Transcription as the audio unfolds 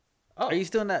Are you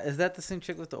still in that? Is that the same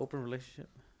chick with the open relationship?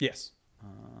 Yes.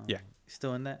 Yeah. You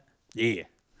still in that? Yeah.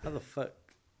 How the fuck?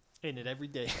 In it every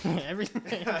day. Every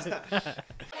day.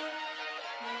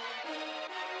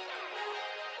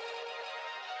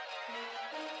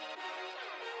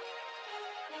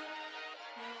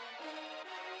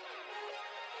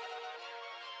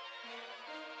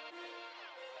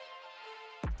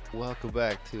 Welcome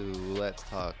back to Let's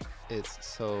Talk. We're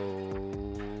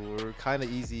kind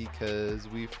of easy because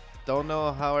we don't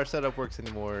know how our setup works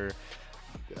anymore.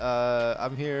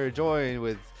 I'm here joined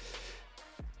with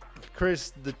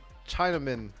Chris the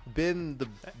Chinaman, Ben the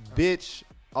bitch,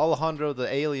 Alejandro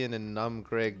the alien, and I'm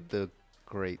Greg the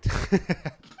great.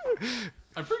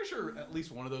 I'm pretty sure at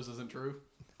least one of those isn't true.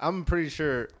 I'm pretty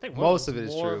sure I think one most of was it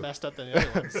is more true. messed up than the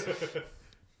other ones.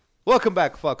 Welcome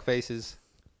back, fuck faces.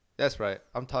 That's right.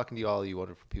 I'm talking to you, all you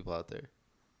wonderful people out there.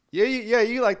 Yeah,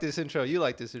 you like this intro. You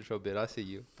like this intro bit. I see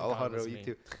you. I thought it Alejandro, was you me.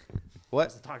 too. I What?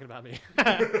 wasn't talking about me. Oh,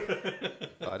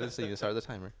 I didn't see you start the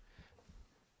timer.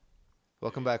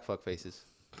 Welcome back, fuck faces.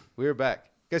 We're back.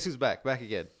 Guess who's back? Back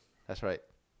again. That's right.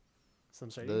 Some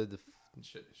shady. The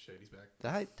Shady's back.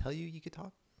 Did I tell you could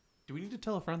talk? Do we need to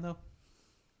tell a friend though?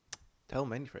 Tell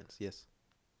many friends. Yes.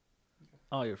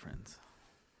 All your friends.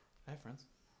 I have friends.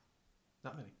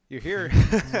 Not many. You're here.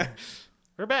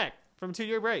 We're back from a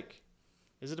 2-year break.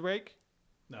 Is it a break?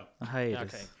 No. A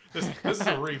hiatus. Okay. This is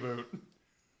a reboot.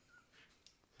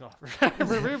 Oh, we're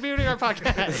rebooting our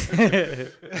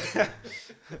podcast.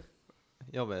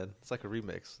 Yo, man. It's like a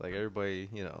remix. Like everybody,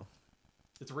 you know.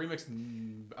 It's a remix.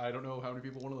 I don't know how many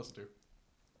people want to listen to.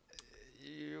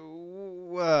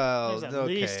 Well, There's at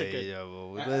okay. least a good yeah,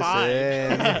 well, At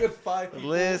listen. A good 5 people.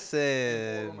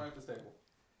 Listen. Four at this table.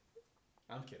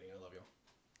 I'm kidding. I love you.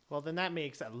 Well, then that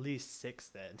makes at least 6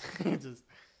 then. Just,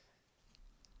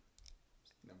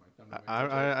 Never mind. I'm not I gonna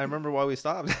touch I remember why we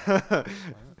stopped. No,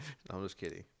 I'm just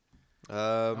kidding. it.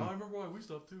 No, I remember why we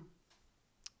stopped too.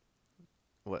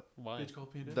 What? why? Bitch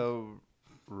called pandemic. The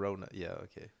Rona. Yeah,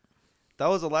 okay. That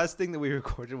was the last thing that we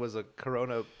recorded was a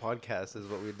Corona podcast is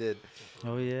what we did.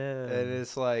 Oh yeah. And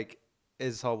it's like,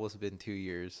 it's almost been 2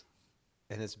 years.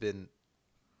 And it's been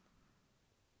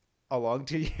a long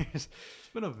 2 years. It's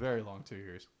been a very long 2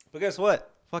 years. But guess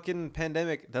what? Fucking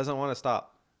pandemic doesn't want to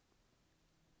stop.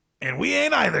 And we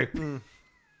ain't either.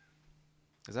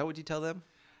 Is that what you tell them?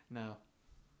 No.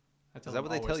 Is that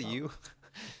what they tell you?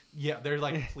 Yeah, they're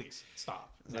like, please stop.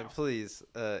 No. Please.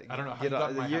 I don't know how get you got on-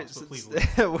 in my you're- house, but please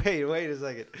wait a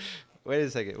second. Wait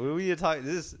a second. We need to talk.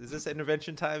 Is this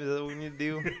intervention time? Is that what we need to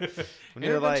do? We need to,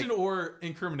 Intervention or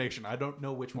incrimination. I don't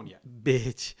know which one yet.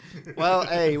 Bitch. Well,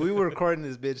 hey, we were recording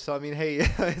this bitch, so I mean, hey,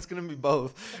 it's gonna be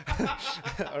both.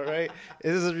 All right,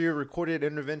 this is your recorded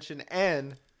intervention,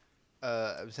 and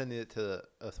I'm sending it to the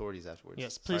authorities afterwards.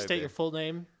 Yes, please Sorry, state babe. your full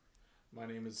name My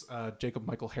name is Jacob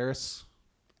Michael Harris.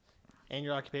 and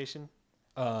your occupation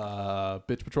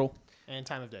Bitch Patrol. and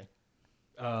time of day.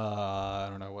 I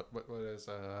don't know what is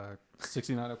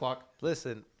 69 o'clock.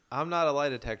 Listen, I'm not a lie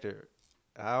detector.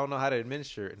 I don't know how to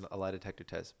administer a lie detector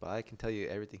test, but I can tell you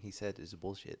everything he said is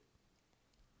bullshit.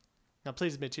 Now,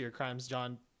 please admit to your crimes,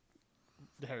 John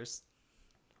Harris,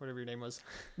 whatever your name was.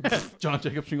 John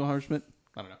Jacob Schmidl.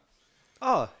 I don't know.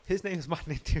 Oh, his name is my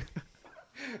name too.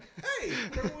 Hey,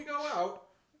 when we go out,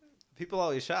 People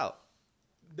always shout.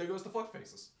 there goes the fuck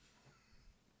faces.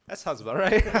 That sounds about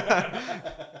right.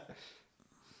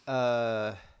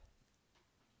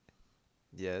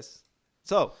 Yes.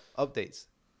 So, updates.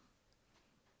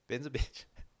 Ben's a bitch.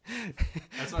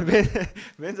 That's not good.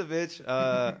 Ben's a bitch.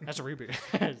 That's a reboot.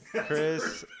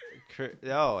 Chris,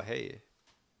 oh, hey.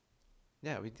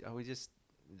 Yeah, we just,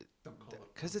 Don't call it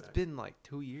because it's back. been like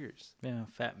 2 years. Been a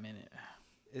fat minute.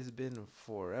 It's been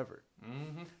forever.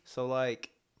 Mhm. So, like,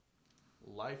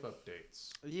 Life updates.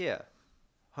 yeah,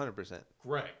 100%.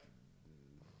 Greg.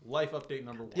 Life update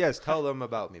number 1. Yes, tell them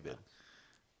about me, Ben.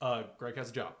 Greg has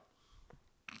a job.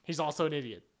 He's also an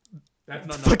idiot. That's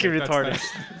not Fucking retarded.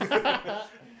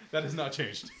 That has not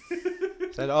changed.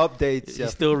 Said updates. He's ya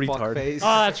still fuck retarded. face.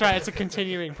 Oh, that's right. It's a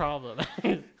continuing problem.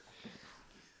 But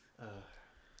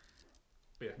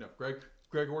yeah, no.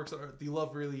 Greg works at the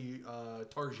lovely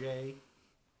Target.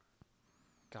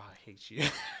 God, I hate you.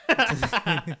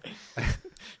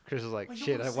 Chris was like, We don't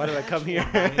shit, wanna why say did I come here?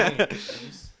 actual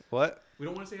names. What? We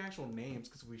don't want to say actual names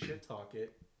because if we shit talk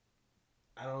it,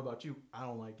 I don't know about you. I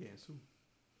don't like getting sued.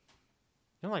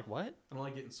 You're like, what? I don't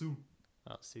like getting sued.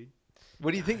 Oh, dude.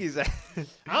 What do you think he's at?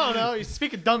 I don't know. He's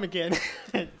speaking dumb again.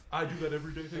 I do that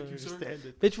every day. Thank you, sir. Understand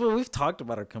it. Bitch, well, we've talked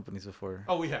about our companies before.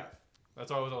 Oh, we have. That's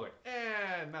why I was all like,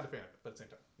 not a fan of it, but at the same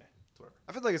time, nah, it's whatever.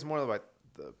 I feel like it's more like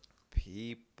the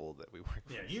people that we work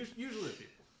with. Yeah, usually the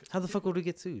people. 'Cause How the fuck would we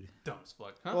get sued? Dumb as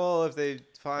fuck. Huh? Well, if they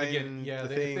find Again, yeah,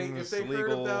 the if things they heard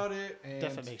legal, about it and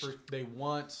Defamation. they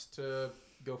want to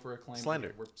go for a claim,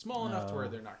 Slander. we're small enough to where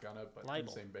No. they're not gonna. But in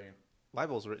Libel. the same vein,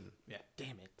 libel's written.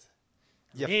 Damn it.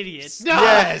 Yeah. Idiot.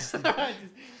 Yes.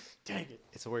 Dang it.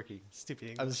 It's working. Stupid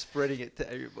I'm English. spreading it to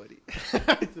everybody.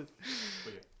 but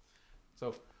yeah.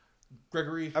 So,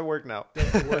 Gregory, I work now.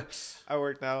 definitely works. I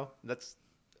work now. That's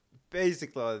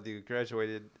basically all I do.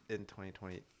 Graduated in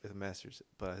 2020 with a master's,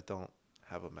 but I don't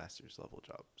have a master's level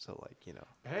job. So like, you know,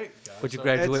 Hey, What'd you so-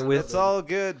 graduate it's, with? it's all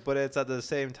good, but it's at the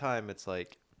same time, it's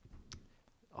like.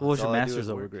 What was that's your all I do master's is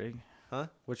over, work. Greg? Huh?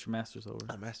 What's your master's over?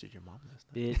 I mastered your mom last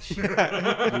night.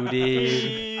 Bitch. You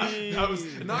did. I was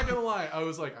not gonna lie. I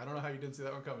was like, I don't know how you didn't see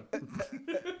that one coming.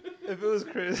 If it was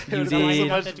Chris, You it would have been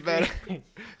so did. much better.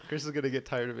 Chris is gonna get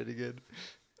tired of it again.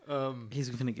 He's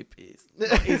gonna get pissed.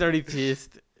 He's already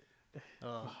pissed.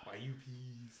 Oh, Why you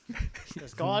peas?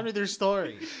 let's go on with your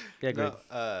story. Yeah, Greg.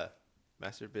 No,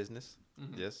 master of business.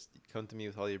 Mhm. Yes, come to me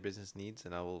with all your business needs,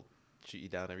 and I will shoot you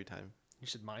down every time. You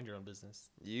should mind your own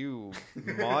business. Your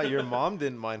mom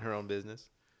didn't mind her own business.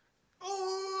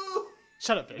 Oh,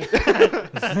 Shut up, Ben.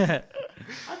 I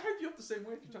hype you up the same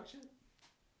way if you talk shit.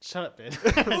 Shut up, Ben.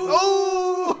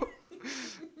 Oh.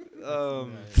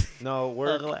 No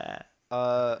work.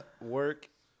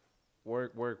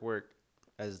 Work.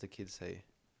 As the kids say.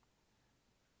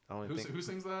 I don't think. Who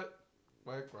sings that?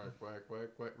 Whack, whack, whack, whack,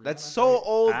 whack. That's Rihanna? so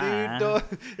old, Ah. dude. Don't,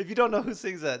 if you don't know who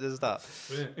sings that, just stop.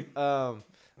 Oh,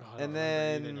 I And don't remember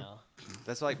either then- now.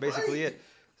 That's like basically it.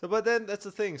 So, but then that's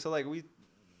the thing. So like we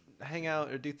hang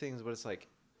out or do things, but it's like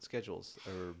schedules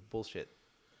or bullshit.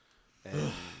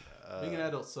 And Being an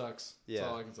adult sucks. yeah.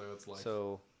 That's all I can say. That's life.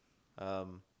 so,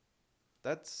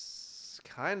 that's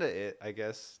kind of it, I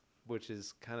guess. Which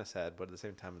is kind of sad, but at the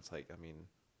same time, it's like, I mean,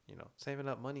 you know, saving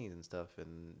up money and stuff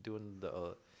and doing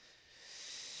the.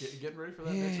 Getting ready for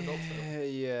that next adult stuff.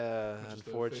 Yeah, Which is to face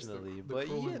unfortunately, the but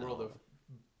cruel you know. world of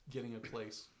getting a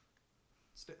place.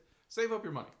 Save up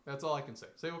your money. That's all I can say.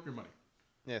 Save up your money.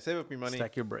 Yeah, save up your money.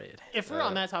 Stack your bread. If we're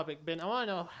on Uh, that topic, Ben, I want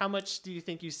to know how much do you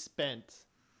think you spent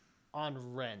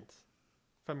on rent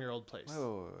from your old place? Wait.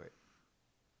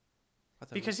 What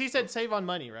the- Because he said save on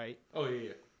money, right? Oh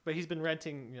yeah. But he's been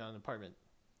renting, an apartment.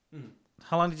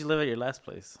 How long did you live at your last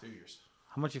place? 2 years.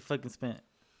 How much you fucking spent?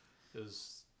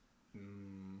 Is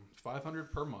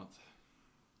 $500 per month.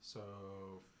 So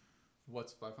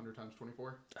what's 500 times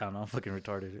 24? I don't know. I'm fucking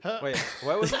retarded. Wait,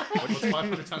 what was it? What's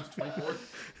 500 times 24?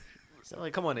 Is that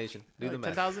like Come on, Nation. Do the like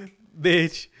math. 10,000?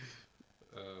 Bitch.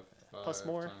 Plus Five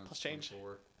more, times plus change.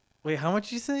 24. Wait, how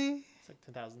much you say? It's like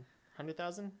 10,000.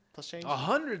 100,000 plus change?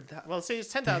 100. Well, say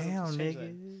it's 10,000. Damn, plus change nigga.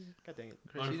 then. God dang it.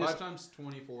 Chris, 5 you just- times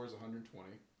 24 is 120.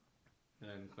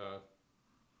 And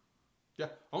yeah,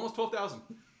 almost 12,000.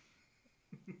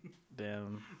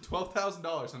 Damn.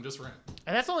 $12,000 on just rent.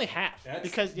 And that's only half.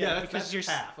 because that's you're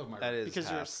half of my That rent. is Because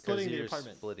you're half, 'cause splitting the you're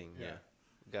apartment. Splitting, yeah. Yeah.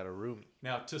 Got a room.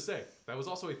 Now, to say, that was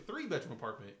also a 3-bedroom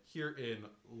apartment here in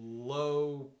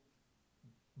low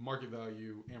market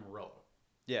value Amarillo.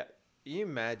 Yeah. You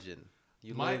imagine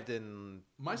you My- lived in.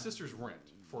 My sister's rent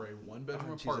for a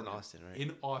 1-bedroom She's in apartment Austin, right?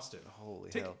 in Austin.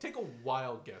 Holy hell. Take a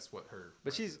wild guess what her.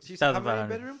 But rent she's is. how 1,500. many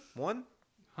bedroom? One.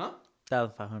 Huh?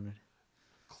 1,500.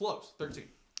 Close.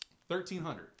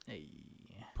 1,300 Hey.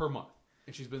 per month,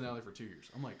 and she's been down there for 2 years.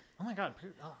 I'm like, Oh my God.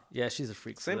 Yeah, she's a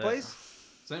freak. for Same that. place.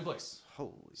 same place,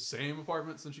 Holy. same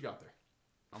apartment since she got there.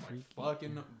 I'm like,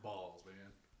 fucking balls, man.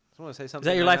 I want to say Is something.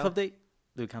 that your right life now. update?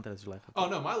 Do we count that as your life update? Oh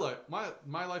no, my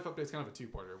life update's kind of a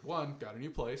 2-parter. One, got a new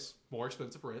place, more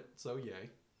expensive rent, so yay.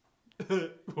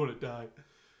 Wanna die.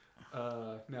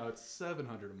 Now it's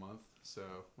 $700 a month, so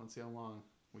let's see how long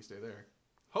we stay there.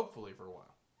 Hopefully for a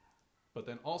while. But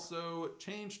then also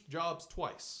changed jobs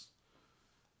twice.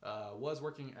 Was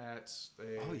working at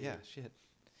Oh yeah, shit.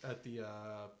 at the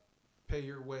Pay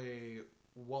Your Way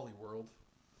Wally World.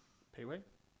 Payway?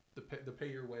 The Pay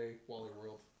Your Way Wally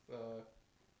World.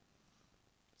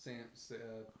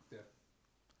 Yeah.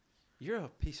 You're a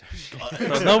piece of shit.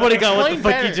 So nobody got what the Explain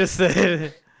fuck better. you just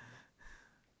said.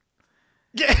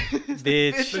 Yeah.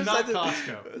 Bitch. It's The just not like the-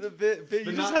 Costco. The bit, The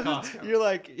you just not have Costco. to, you're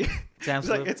like, Sam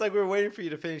Swift. it's like we're waiting for you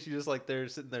to finish. You just like they're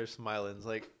sitting there smiling. It's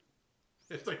like,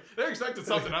 It's like they're expecting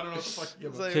something. I don't know what the fuck. it's Yeah,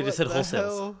 like Could've just what said the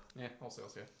wholesales. hell? yeah,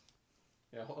 wholesales. Yeah,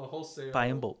 yeah, a wholesale. Buy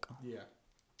in bulk. Yeah,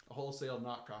 a wholesale,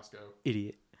 not Costco.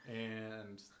 Idiot.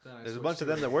 And then I There's a switched bunch of to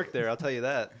them that work there. I'll tell you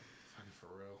that. Fucking for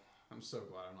real. I'm so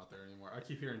glad I'm not there anymore. I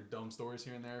keep hearing dumb stories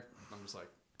here and there. I'm just like,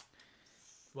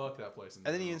 fuck that place. in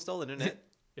And then you general. install internet.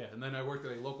 Yeah, and then I worked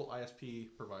at a local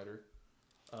ISP provider.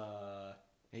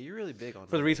 Hey, you're really big on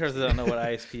For the that. retards that don't know what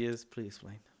ISP is, please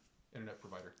explain. internet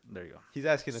provider. There you He's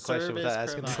asking the question Service without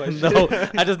asking the provider.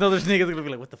 question. No, I just know there's niggas gonna be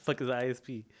like, "What the fuck is an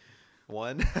ISP?"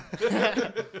 One.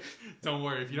 Don't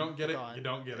worry, if you don't get it, God. you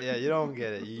don't get it. Yeah, you don't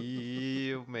get it.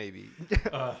 You maybe.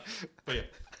 But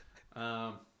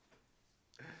yeah,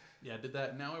 yeah, I did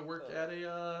that. Now I work at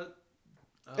a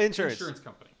Insurance.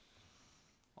 company.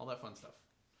 All that fun stuff,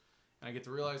 and I get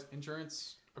to realize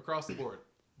insurance across the board,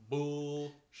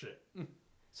 bullshit.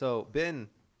 So Ben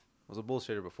was a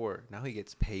bullshitter before. Now he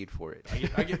gets paid for it.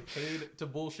 I get paid to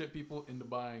bullshit people into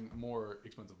buying more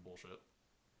expensive bullshit.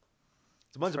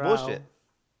 It's a bunch of Trial. bullshit.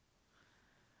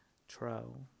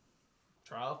 Trow.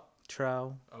 Trial?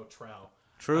 Trow. Oh, trow.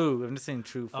 True. I'm just saying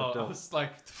true. Oh, Fucked I up. was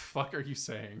like, the fuck are you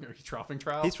saying? Are you dropping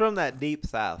trout? He's from that deep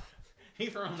south. He's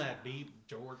from that deep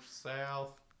George South.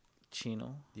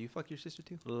 Chino. Do you fuck your sister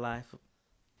too? Life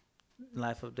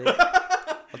update.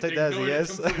 I'll take that as a Ignored it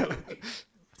yes. completely.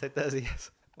 I'll take that as a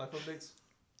yes. Life updates?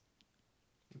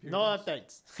 No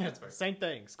updates. That's fair. Same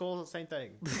thing. School, same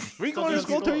thing. Were you Still going to doing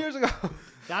school 2 school. years ago?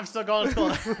 Yeah, I'm still going to school. I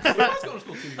was going to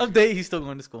school 2 years. Update. He's still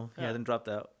going to school. He Yeah. hasn't dropped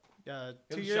out. It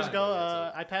 2 was years shy, ago, but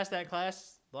that's I passed that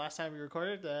class. The last time we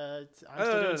recorded, I'm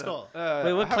still doing school.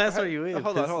 Wait, what class are you in?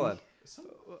 Hold on. Some-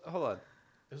 Hold on.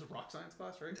 It was a rock science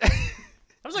class, right?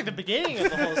 That was like the beginning of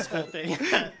the whole school thing.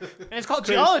 And it's called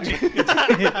geology. Like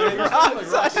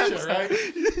rock shit, right?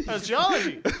 That was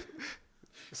geology.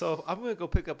 So I'm gonna go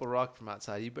pick up a rock from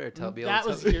outside. You better tell me. That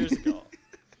was years ago.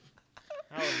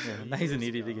 That was Yeah, now he's an years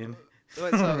idiot ago. again.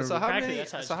 Wait, so how Practically, many?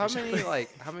 that's how So how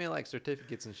education many like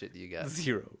certificates and shit do you got?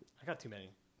 0. I got too many.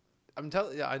 I'm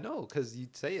telling. Yeah, I know because you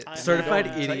say it. I Certified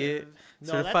have- idiot. No,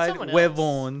 that's Certified someone web else.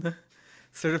 on.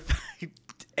 Certified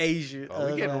Asian.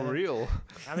 Oh, we getting real.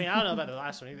 I mean, I don't know about the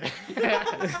last one either.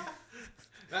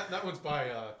 That one's by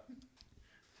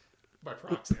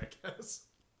proxy, I guess.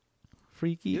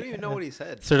 Freaky. You don't even know what he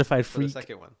said Certified for the freak.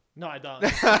 second one. No, I don't.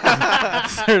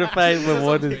 Certified web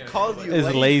on He is, calls you is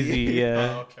lazy. lazy. Oh,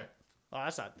 Yeah. okay. Oh,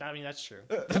 that's not. I mean, that's true.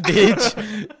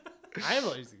 Bitch. I am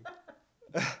lazy.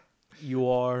 You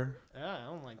are. Yeah, I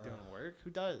don't like doing work. Who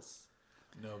does?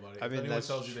 Nobody. I If mean, anyone that's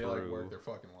tells you they like true. work, they're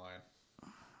fucking lying.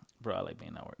 Bro, I like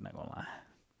being at work. Not gonna lie.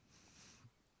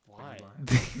 Why?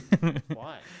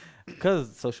 Why?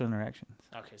 Because social interactions.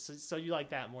 Okay, so you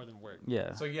like that more than work.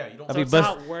 Yeah. So yeah, you don't. I'd So be it's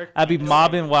bust- not work. I'd be you don't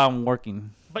mobbing like- while I'm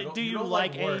working. But You do don't- you you don't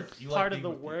like like any work, you like part of being the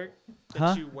with work that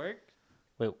Huh? you work?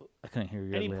 Wait, I couldn't hear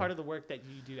you. Any earlier. part of the work that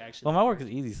you do actually? Well, my work is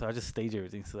easy, so I just stage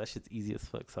everything. So that shit's easy as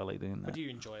fuck. So I like doing But that. do you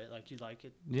enjoy it? Like you like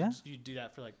it? Yeah. You do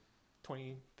that for like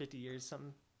 20, 50 years,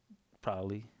 something?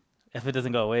 Probably. If it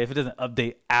doesn't go away, if it doesn't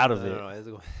update out of it. No, it's-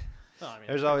 No, I mean,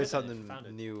 There's it's always pretty good then if you something found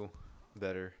it. new,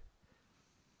 better.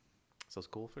 So it's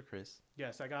cool for Chris.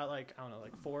 Yes, I got like I don't know,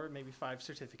 like 4, maybe 5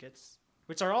 certificates,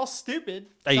 which are all stupid.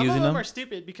 Are you Some of using them them? are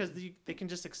stupid because they can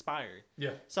just expire.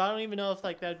 Yeah. So I don't even know if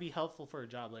like that'd be helpful for a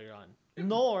job later on.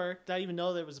 Nor did I even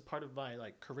know that was a part of my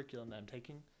like curriculum that I'm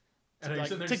taking And to, you're like,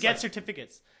 sitting there to just get like-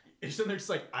 certificates. You're sitting there just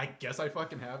like, I guess I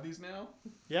fucking have these now.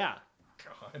 Yeah.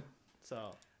 God.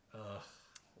 So Ugh.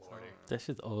 Lordy. That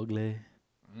shit's ugly.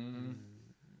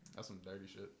 That's some dirty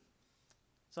shit.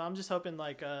 so I'm just hoping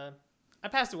like I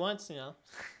passed it once, you know.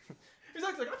 He's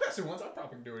like, I passed it once. I'll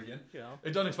probably do it again. You know,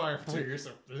 It doesn't expire for 2 years,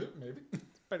 so maybe.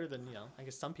 it's better than I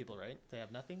guess some people, right? They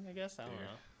have nothing. I guess I don't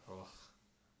know. Ugh.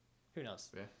 Who knows?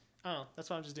 Yeah. I don't know. That's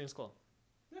why I'm just doing school.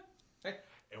 Hey,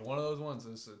 and one of those ones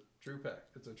is a true path.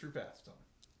 It's a true path. So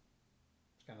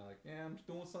it's kind of like, yeah, I'm just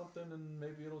doing something, and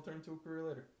maybe it'll turn into a career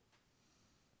later.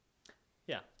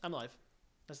 Yeah, I'm alive.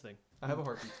 That's the thing. I have a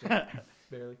heartbeat still.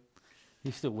 Barely.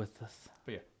 He's still with us.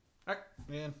 All right,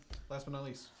 and last but not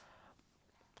least,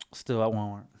 Still at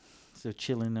Walmart. Still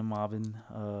chilling and mobbing.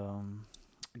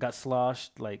 Got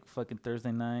sloshed like fucking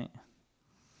Thursday night.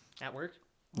 At work.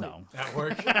 No. at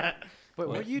work. But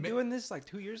were What? you doing this like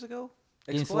 2 years ago?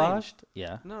 Getting Explain. sloshed?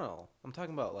 Yeah. No, I'm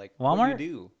talking about like Walmart? what you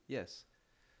do. Yes.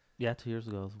 Yeah, 2 years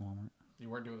ago I was at Walmart. You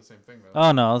weren't doing the same thing though.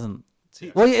 Oh, no, I wasn't.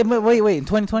 See, Wait, in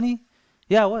 2020?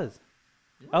 Yeah, I was.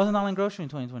 I was in online grocery in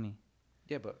 2020.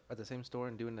 yeah, but at the same store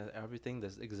and doing everything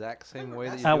the exact same never way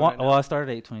that asked you're I doing wa- right well, now. I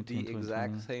started at 8/22 The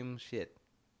exact 2020. same shit.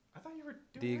 I thought you were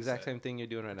doing The exact that. same thing you're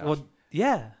doing right now. Well,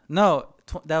 yeah. No,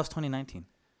 that was 2019.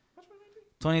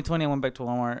 2020, I went back to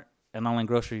Walmart and online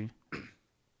grocery.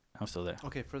 I'm still there.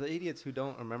 Okay, for the idiots who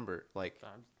don't remember, like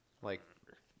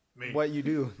Me. what you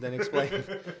do, then explain.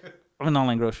 I'm in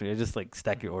online grocery. I just like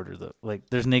stack your orders up. Like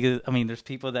there's niggas. I mean, there's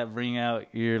people that bring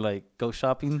out your like go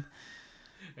shopping,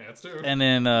 Yeah, that's true. and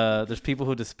then there's people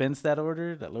who dispense that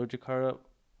order that load your car up.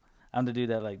 I'm the dude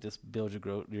that like just builds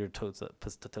your totes up,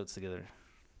 puts the totes together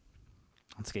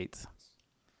on skates.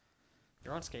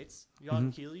 You're on skates. You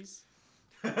on Mhm. Keeleys?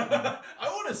 I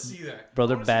want to see that. Bro,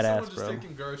 they're I wanna see badass, someone just bro.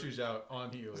 taking groceries out on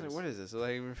I heelers. was like, what is this?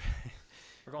 Like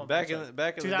We're going back in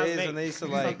back the days 2008. when they used to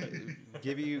like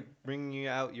bring you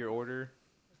out your order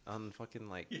on fucking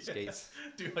like Yeah. skates.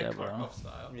 Do like Yeah, bro. carnival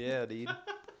style. Yeah, dude.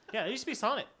 Yeah, it used to be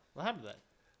Sonic. What happened to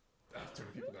that? Too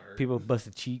many people got hurt. People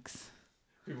busted cheeks.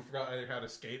 People forgot either how to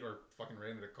skate or fucking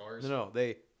ran into cars. No,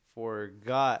 they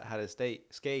forgot how to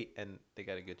skate, and they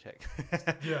got a good check.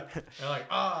 Yeah. And like,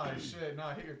 ah, shit, no,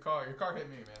 I hit your car. Your car hit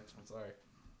me, man. I'm sorry.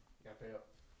 You gotta pay up.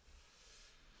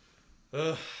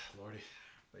 Ugh, lordy.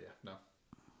 But yeah, no.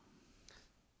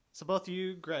 So both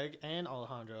you, Greg, and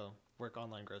Alejandro work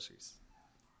online groceries.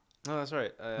 No, that's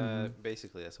right. Mhm.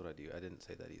 Basically, that's what I do. I didn't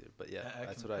say that either, but yeah, At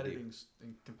that's what I do.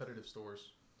 In competitive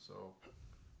stores, so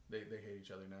they hate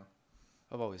each other now.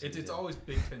 I've always. It's hated it. always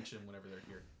big tension whenever they're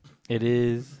here. It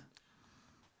is.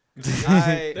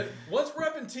 One's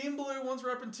repping Team Blue, one's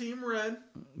repping Team Red.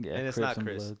 Yeah, And it's Crips not and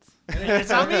Chris. Bloods. It's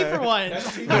not me for That's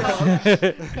once. Team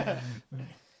Red.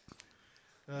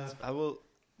 I will.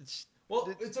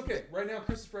 Well, it's okay. Right now,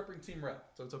 Chris is repping Team Red,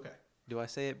 so it's okay. Do I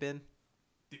say it, Ben?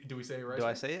 Do we say it right? Do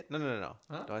I say it? No.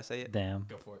 Huh? Do I say it? Damn.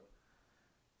 Go for it.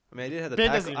 I mean, I did have to Ben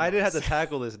tackle. doesn't I did have to know.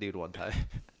 tackle this dude one time.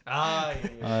 Ah,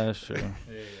 yeah. That's true.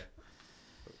 Yeah.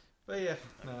 But yeah,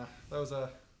 nah, that was a.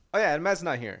 Oh yeah, and Matt's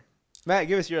not here. Matt,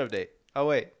 give us your update. Oh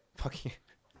wait, fuck you.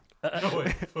 No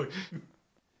way. Fuck.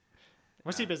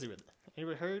 What's he busy with?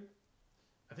 Anybody heard?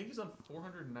 I think he's on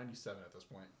 497 at this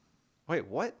point. Wait,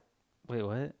 what? Wait,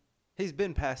 what? He's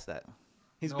been past that.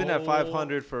 He's been at No.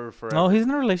 500 for forever. No, he's in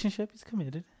a relationship. He's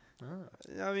committed.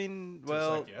 I mean, To a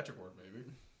well, psychiatric ward, maybe.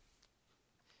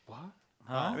 What?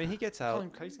 I mean, he gets Call out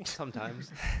him crazy.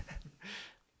 sometimes.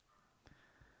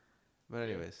 But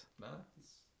anyways, Nah.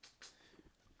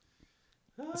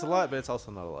 it's a lot, but it's also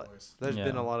not a lot. Boys. There's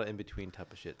been Yeah. a lot of in between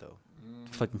type of shit though.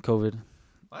 Fucking COVID.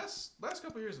 Last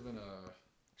couple of years have been a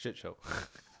Shit show.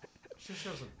 shit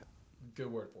show's a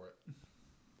good word for it.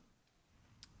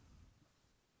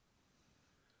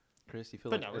 Chris, you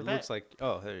feel But like no, we're it back. looks like?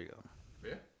 Oh, there you go.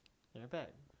 Yeah, They're back.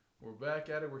 we're back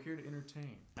at it. We're here to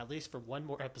entertain. At least for one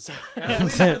more episode. At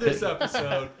least for this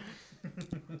episode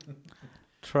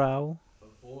Trowel.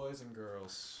 of boys and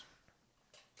girls.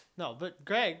 No, but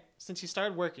Greg, since he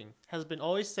started working, has been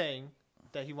always saying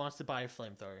that he wants to buy a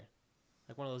flamethrower.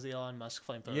 Like one of those Elon Musk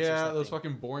flamethrowers. Yeah, or those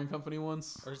something. fucking boring company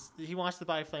ones. Or he wants to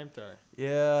buy a flamethrower.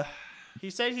 Yeah. He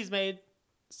said he's made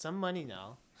some money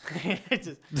now.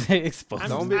 Just, Exposed. I'm-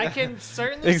 Don't be- I can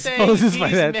certainly say Expose his he's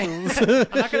financials. made,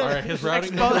 I'm not gonna All right, his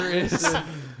routing expose- number is. I'm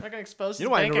not gonna expose You his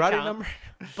know my bank routing account, number?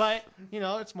 but you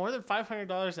know it's more than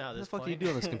 $500 now. At What the this fuck point. are you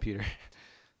doing on this computer?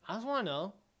 I just want to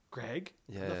know, Greg,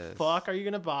 the Yes. fuck are you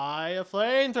gonna buy a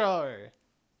flamethrower?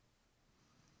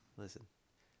 Listen,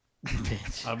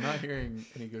 Bitch. I'm not hearing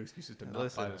any good excuses to not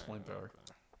Listen. buy this flamethrower.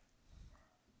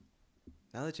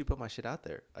 now that you put my shit out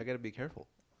there, I gotta be careful.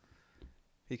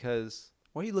 Because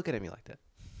why are you looking at me like that?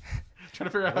 Trying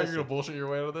to figure out how you're Listen. gonna bullshit your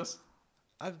way out of this.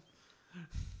 I'm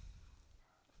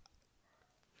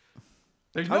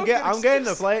There's I'm, no get, good I'm getting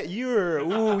the excuse. flight.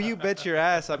 You bet your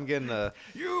ass I'm getting the.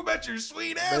 You bet your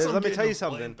sweet But ass. I'm let me getting tell you a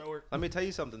something. flamethrower. Let me tell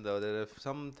you something though. That if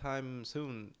sometime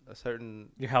soon a certain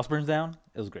Your house burns down.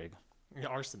 It was Greg.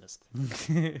 You're an arsonist.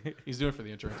 He's doing it for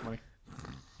the insurance money.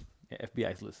 Yeah,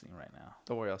 FBI's listening right now.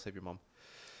 don't worry, I'll save your mom.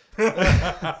 Thank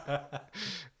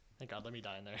God, let me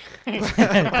die in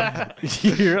there.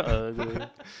 You're ugly.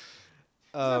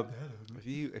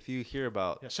 If you hear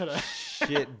about Yeah, shut up.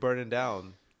 shit burning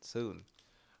down soon,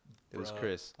 it was Bruh.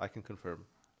 Chris. I can confirm.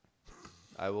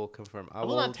 I will confirm. I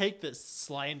will not take this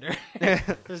slander.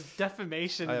 This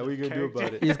defamation. What are you of gonna do about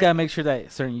character. it? You just gotta make sure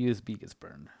that certain USB gets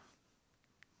burned.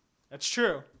 That's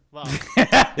true. Well,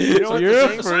 You know So what you're the a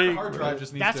thing- A certain freak, hard drive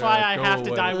just needs that's to why I go have to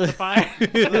away. die with the fire.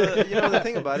 you know the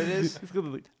thing about it is, He's gonna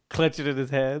like, clutch it in his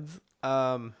hands.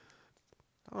 I don't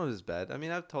know if it's bad. I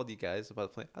mean, I've told you guys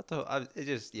about flame. It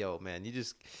just, yo, man, you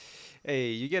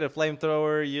get a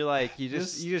flamethrower. You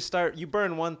just start. You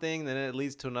burn one thing, then it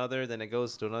leads to another, then it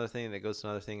goes to another thing, then it goes to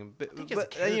another thing. But, think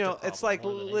it's a you know, character it's like,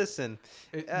 problem more than listen.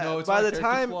 No, it's by not the a character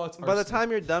time, flaw, it's by the arsenic.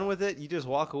 time you're done with it, you just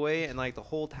walk away, and like the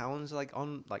whole town's like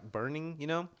on like burning, you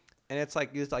know. And it's like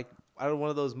out of one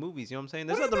of those movies. You know what I'm saying?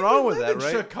 There's What do you nothing think wrong we with live that,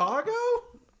 in right? Chicago?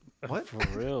 What? For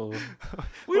real.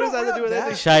 We What does that have to do with that?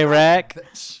 anything? Chirac.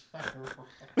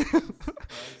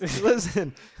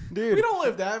 Listen, dude. We don't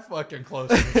live that fucking close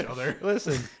to each other.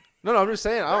 Listen. No, I'm just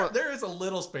saying. I don't. There is a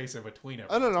little space in between.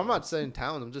 Oh no, I'm not saying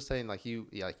town. I'm just saying like you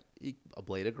a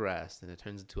blade of grass, then it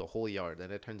turns into a whole yard,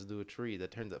 then it turns into a tree,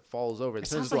 that falls over, it turns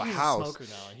sounds into like a he's house. smoker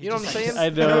now. He You know what I'm just, saying? I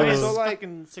know. His So, like-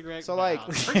 fucking cigarette. so, like-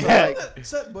 out. like,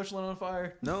 Set Bushland on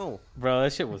fire. no, Bro,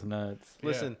 that shit was nuts. Yeah.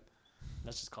 listen.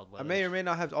 That's just called I weather. may or may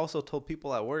not have also told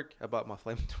people at work about my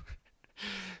flamethrower.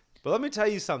 But let me tell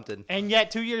you something. And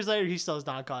yet, 2 years later, he still has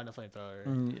not gotten a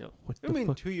flamethrower. Yeah, what I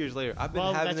mean, 2 years later, I've been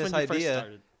Well, having that's this when you first idea.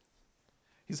 started.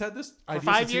 He's had this For idea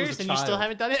 5 since he was years, a and you still child.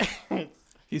 haven't done it.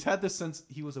 He's had this since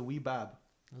he was a wee bab.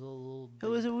 It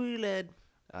was a wee lad.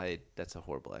 That's a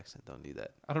horrible accent. Don't do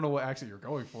that. I don't know what accent you're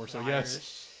going for, so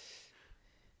yes.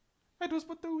 It was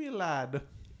but the wee lad.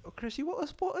 Oh, Chris, you want a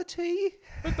spot of tea?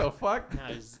 What the fuck?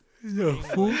 Nice.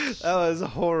 That was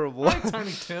horrible. Hi,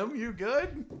 Tiny Tim, you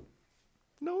good?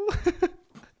 No.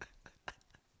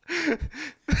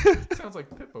 Sounds like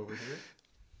Pip over here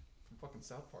from fucking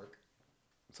South Park.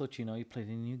 So you played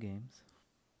any new games?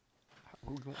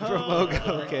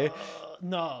 Okay.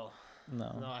 No,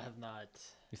 No. I have not.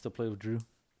 You still play with Drew?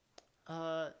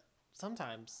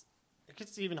 Sometimes it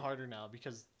gets even harder now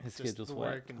because His just schedule's the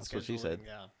whack. work and That's what she said.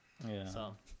 Yeah. Yeah.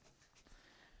 So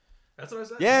That's what I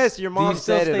said. Yes, your Do you mom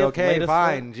still said it. stay up Okay, late as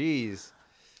fine. Jeez.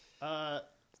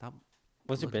 Stop.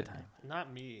 What's your Look at bedtime?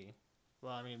 not me.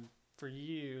 Well, I mean, for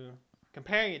you,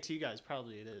 comparing it to you guys,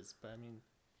 probably it is. But I mean,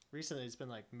 recently it's been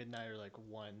like midnight or like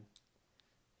 1.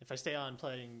 If I stay on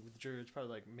playing with Drew, it's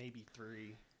probably like maybe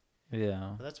 3.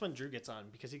 Yeah. But that's when Drew gets on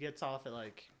because he gets off at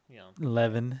like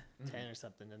 11. 10 or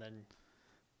something, and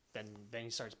then he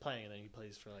starts playing, and then he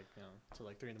plays for like till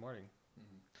like 3 in the morning.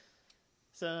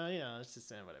 So it's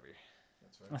just whatever.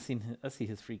 That's right. I see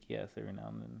his freaky ass every now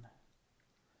and then.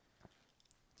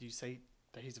 Do you say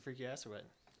that he's a freaky ass or what?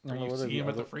 Or you see him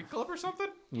at the freak club or something?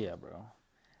 Yeah, bro.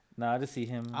 No, I just see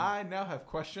him. I now have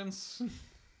questions.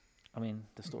 I mean,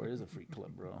 the store is a freak club,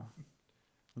 bro.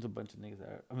 There's a bunch of niggas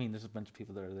there. I mean, there's a bunch of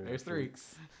people that are there. There's 3.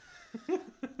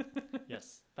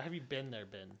 Yes, but have you been there,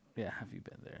 Ben? Yeah, have you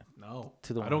been there? No.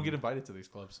 To the I don't one- get invited to these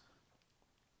clubs.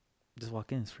 Just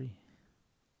walk in, it's free.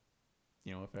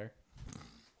 You know what, fair?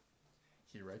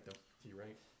 You're right, though. You're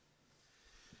right.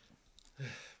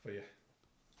 But yeah.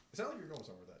 It sounded like you were going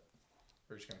somewhere with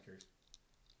that. Or just kind of curious.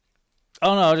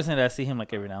 Oh no, I was just saying that I see him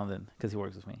like every now and then because he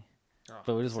works with me. Oh,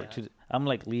 But we just say work hi. I'm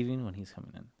like leaving when he's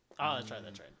coming in. Oh, that's right.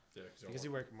 Yeah, Because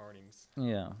you work mornings.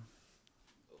 Yeah.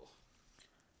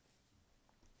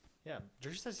 Yeah,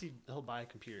 Drew says he'll buy a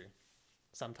computer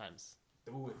sometimes,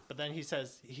 do it. but then he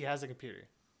says he has a computer,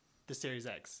 the Series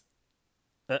X.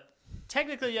 Uh.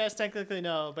 Technically yes, technically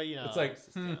no, but It's like,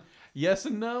 just, yes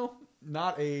and no.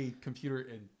 Not a computer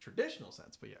in traditional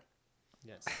sense, but yeah.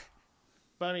 yes.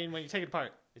 But I mean, when you take it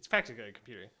apart, it's practically a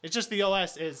computer. It's just the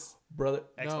OS is Brother,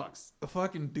 Xbox. No,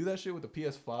 fucking do that shit with the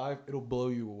PS5. It'll blow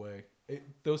you away.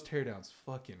 Those teardowns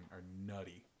fucking are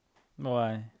nutty.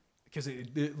 Why? Because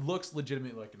it looks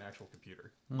legitimately like an actual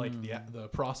computer. Like the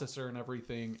processor and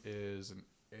everything is an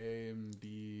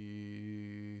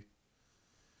AMD.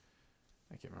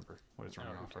 I can't remember what it's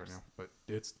running off right now, but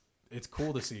it's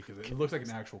cool to see because it looks like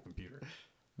an actual computer.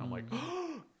 I'm like,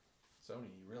 Sony,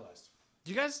 you realized?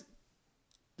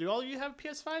 Do all of you have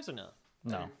PS5s or no?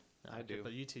 No. No, I okay, do.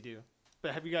 but you two do.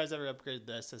 But have you guys ever upgraded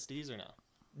the SSDs or no?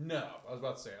 No, I was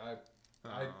about to say I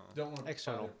don't want to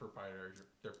External. Their proprietary.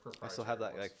 I still have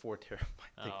that ones. like 4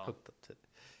 terabyte thing Oh. hooked up to.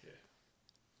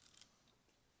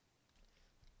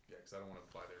 Yeah, because I don't want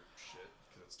to buy their shit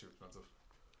because it's too expensive.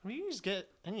 I mean, you can just get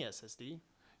any SSD.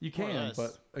 You More or can, less.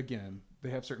 but again, they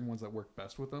have certain ones that work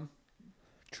best with them.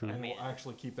 True. And mean- will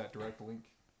actually keep that direct link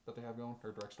that they have going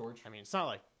or direct storage. I mean, it's not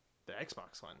like the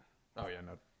Xbox one. Oh yeah,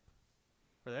 no.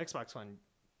 For the Xbox one,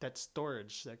 that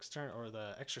storage, the external or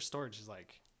the extra storage is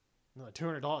like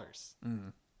 $200.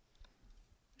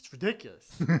 It's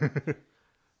ridiculous.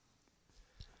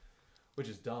 Which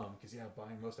is dumb because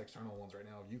buying most external ones right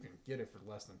now, you can get it for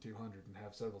less than 200 and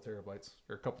have several terabytes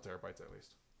or a couple terabytes at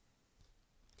least.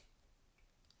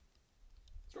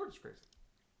 Storage is crazy.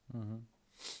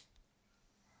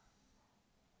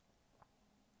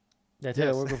 Did I tell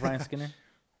you I Yes. work with Ryan Skinner?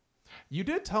 You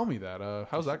did tell me that.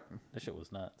 How's that? That shit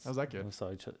was nuts. How's that good? We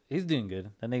saw each other. He's doing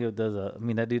good. That nigga does.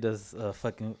 That dude does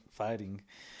fucking fighting,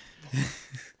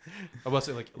 I was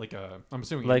say I'm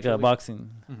assuming like usually-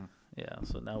 boxing. Mhm. Yeah.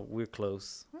 So now we're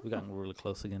close. We gotten really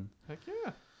close again. Heck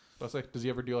yeah. I was like, does he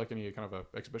ever do like any kind of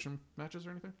exhibition matches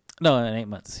or anything? No, in 8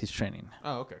 months he's training.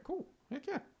 Oh, okay, cool. Heck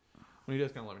yeah. When he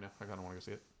does, kind of let me know. I kind of want to go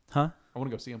see it. Huh? I want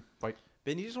to go see him fight.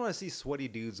 Ben, you just want to see sweaty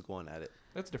dudes going at it.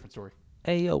 That's a different story.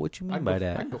 Hey yo, what you mean by I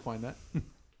that? can go find that. I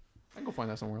can go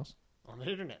find that somewhere else. On the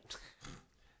internet.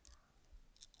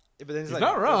 Yeah, but then He's like,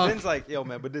 not wrong. Ben's like, yo,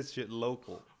 man, but this shit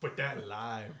local. But that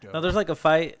live, though. No, there's like a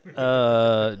fight.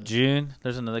 June.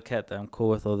 There's another cat that I'm cool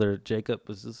with. Other Jacob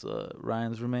was this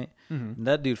Ryan's roommate. Mhm. And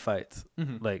that dude fights.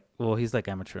 Mhm. Like, well, he's like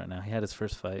amateur right now. He had his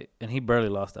first fight, and he barely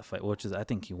lost that fight, which is I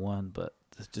think he won, but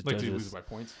the Like, do you judges. lose by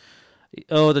points?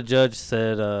 Oh, the judge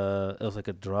said it was like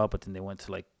a draw, but then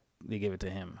they gave it to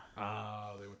him.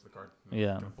 They went to the card.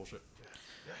 Yeah. Kind of bullshit.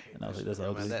 And I was like, that's Yeah,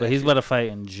 man, ugly. that But he's actually- about to fight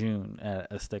in June at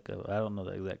Azteca. I don't know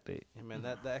the exact date. Yeah, man,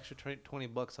 that extra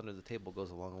 $20 under the table goes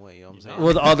a long way. You know what I'm saying? Yeah.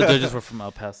 Well, all the judges were from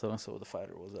El Paso, and so the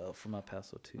fighter was from El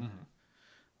Paso too Mhm.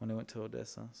 when they went to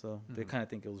Odessa. So they Mhm. kind of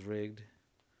think it was rigged,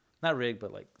 not rigged,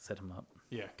 but like set him up.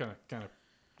 Yeah, kind of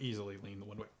easily lean the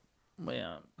one way. But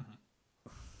yeah,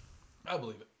 I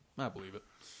believe it.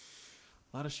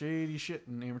 A lot of shady shit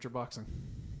in amateur boxing.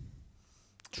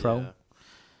 Tro.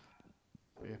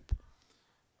 Yeah. Yeah.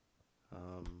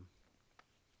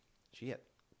 Shit.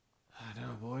 I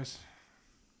know, boys.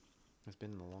 It's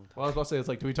been a long time. Well, I was about to say, it's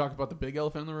like, do we talk about the big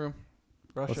elephant in the room?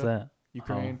 Russia, What's that?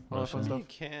 Ukraine, Oh, all that fun Russia. stuff. You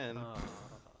can. Uh,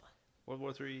 World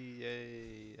War III.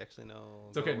 Yay. Actually, no.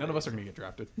 It's okay. None of us are gonna get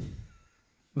drafted.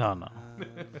 No, no,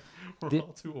 We're Did-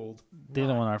 all too old. they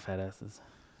don't want our fat asses.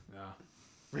 Nah,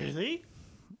 really?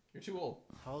 you're too old.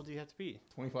 How old do you have to be?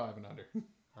 25 and under.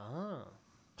 Oh.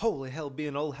 Holy hell,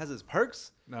 being old has its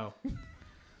perks. No.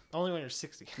 Only when you're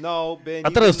 60. No, Ben. I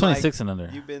you've thought it was been, like- 26 and under.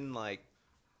 You've been like.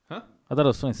 Huh? I thought it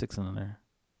was 26 and under.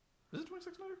 Is it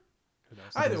 26 and under? Who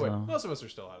knows? Either think way, so. most of us are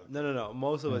still out of it. No.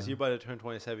 Most of us, Yeah. you're about to turn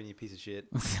 27, you piece of shit.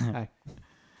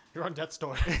 You're on death's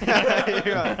door.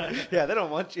 Yeah, they don't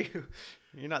want you.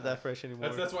 You're not that fresh anymore.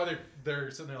 That's why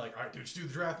they're sitting there like, all right, dude, just do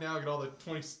the draft now. Get all the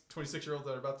 26-year-olds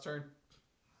that are about to turn.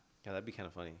 Yeah, that'd be kind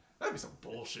of funny. That'd be some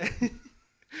bullshit.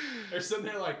 They're sitting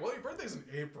there like, well, your birthday's in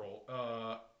April.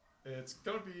 It's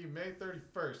gonna be May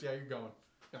 31st. Yeah, you're going.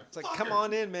 Yeah, It's like, fucker. come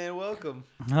on in, man. Welcome.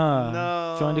 Huh.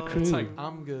 No. Join the It's crew. It's like,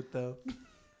 I'm good though.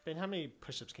 Ben, how many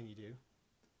push-ups can you do?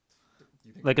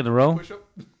 You think Like in a row? push up?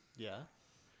 Yeah.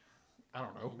 I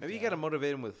don't know. Maybe you gotta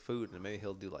motivate him with food, and maybe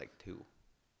he'll do like 2.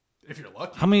 If you're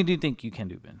lucky. How many do you think you can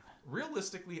do, Ben?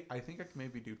 Realistically, I think I can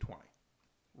maybe do 20.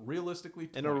 Realistically,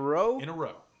 20. In a row? In a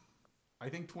row. I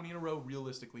think 20 in a row,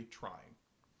 realistically, trying.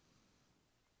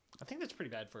 I think that's pretty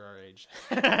bad for our age.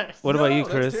 What about you, No,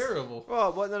 Chris? That's terrible.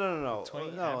 Well, no.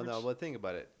 20 No, average? but think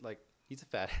about it. Like, he's a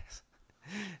fat ass.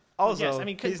 Also, yes, I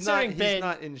mean, he's not, considering Ben- he's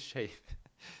not in shape.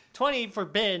 20 for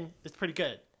Ben is pretty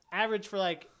good. Average for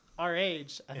like our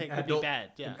age, I think would be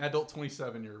bad. Yeah. An adult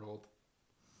 27-year-old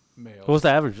male. What's the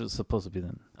average was supposed to be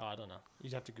then? Oh, I don't know.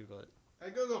 You'd have to Google it.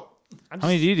 Hey, Google. I'm How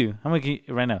many just- do you do? How many can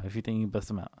you, right now, if you think you can bust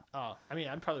them out? Oh, I mean,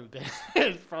 I'm probably Ben.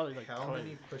 It's probably like How 20.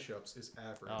 many push-ups is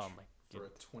average Oh my for a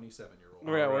 27-year-old?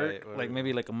 We're at Alright, work, like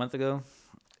maybe like a month ago,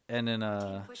 and then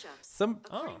Push-ups. some.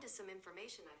 According Oh. to some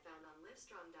information I found on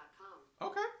Livestrong.com.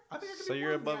 Okay. I think I can So do you're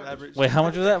more than above average. average. Wait, how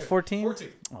much was that? Okay, 14? 14.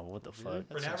 Oh, what the fuck? For an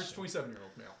That's average interesting.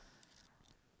 27-year-old male.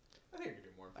 I think I can do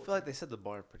more than I feel like they set the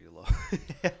bar pretty low.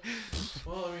 14.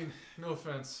 Well, I mean, no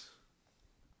offense.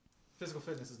 Physical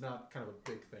fitness is not kind of a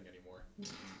big thing anymore.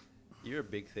 You're a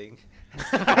big thing.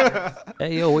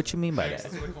 Hey, yo, what you mean by Thanks,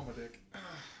 that? that's what I call my dick.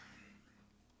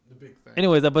 The big thing.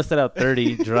 Anyways, I busted out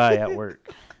 30 dry at work.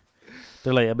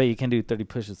 They're like, I bet you can do 30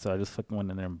 pushes, so I just fucking went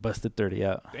in there and busted 30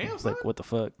 out. Damn, I was like, son. what the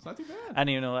fuck? It's not too bad. I didn't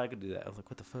even know I could do that. I was like,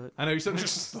 what the fuck? I know you said it's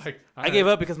just like I gave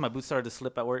up because my boots started to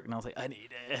slip at work, and I was like, I need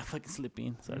fucking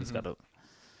slipping, so I just Mhm. got up.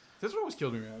 This is what always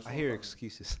killed me, man. I hear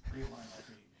excuses.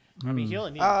 I mean, Mm. he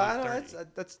only needs I to know do 30.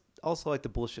 that's also like the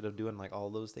bullshit of doing like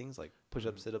all those things, like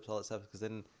push-ups, sit-ups, all that stuff, because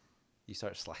then you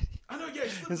start sliding. I know, yeah.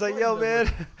 It's like, yo,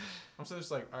 man. I'm so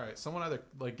just like, all right, someone either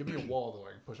like give me a wall that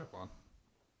I can push up on.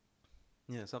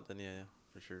 Yeah, something. Yeah,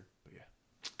 for sure. But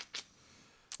yeah,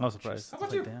 I was surprised. How I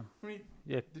was about like, you? damn. I mean,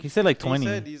 Yeah, he said like 20.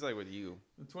 He said he's like with you.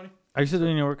 20. Are you still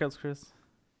doing your workouts, Chris?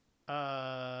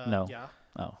 No. Yeah.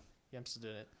 Oh, Yeah, I'm still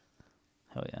doing it.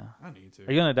 hell yeah. I need to.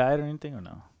 Are you on a diet or anything, or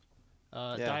no?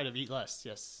 Yeah. Diet of eat less.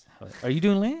 Yes. Hell yeah. Are you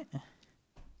doing Lent?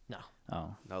 No.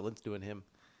 Oh, No, Lynn's doing him.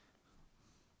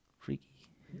 freaky.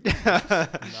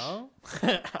 No.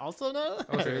 Also no.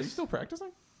 Okay, are you still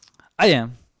practicing? I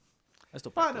am. I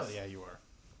still I practice. know. Yeah, you are.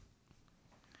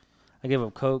 I gave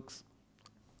up Cokes.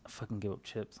 I fucking gave up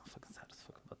chips. I'm fucking sad as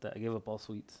fuck about that. I gave up all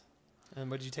sweets. And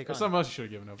what did you take There's on? something else you should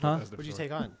have given up. Huh? That's a What did you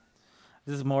different take on?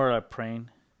 This is more like praying.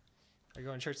 Are you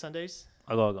going to church Sundays?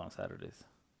 I'll go on Saturdays.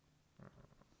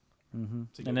 Mm-hmm. story.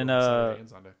 So you And go then on Saturday and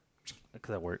Sunday.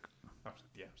 because I work. Oh,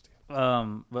 yeah, I'm just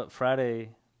kidding. But Friday,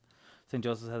 St.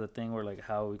 Joseph's has a thing where like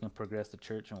how we can progress the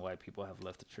church and why people have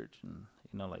left the church, and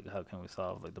you know like how can we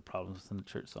solve like the problems in the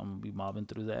church. So I'm gonna be mobbing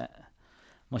through that. I'm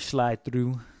gonna slide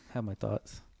through, have my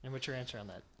thoughts. And what's your answer on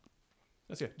that?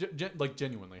 That's yeah. Like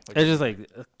genuinely. Like, It's just like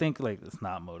I think like it's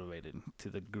not motivated to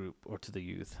the group or to the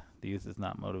youth. The youth is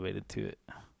not motivated to it.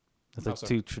 It's How like so?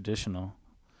 too traditional.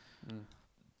 Mm.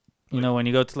 You know, when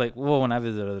you go to like, well, when I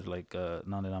visit other like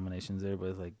non-denominations there, but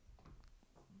it's like,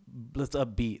 let's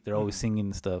upbeat. They're always Mhm. singing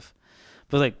and stuff.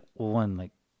 But like, well, one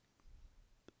like,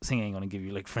 singing ain't gonna give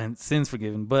you like sins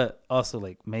forgiven, but also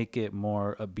like make it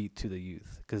more a beat to the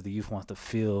youth, because the youth wants to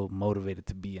feel motivated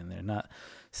to be in there, not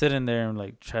sitting there and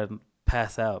like try to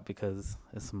pass out because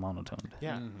it's monotoned.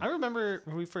 Yeah, Mhm. I remember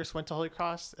when we first went to Holy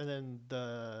Cross, and then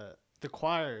the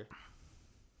choir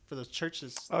for those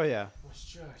churches. Oh yeah, Was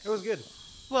just it was good.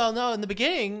 Well, no, in the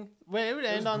beginning, when it would It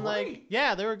end was on like, great.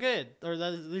 yeah, they were good, or at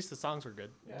least the songs were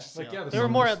good. Yeah, Just, like, you know, yeah, the they were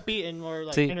more songs- upbeat and more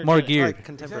like See, energetic. more geared. Like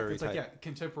contemporary Exactly. It's like, type. yeah,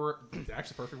 contemporary. That's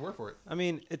the perfect word for it. I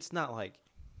mean, it's not like,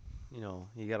 you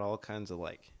got all kinds of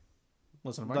like.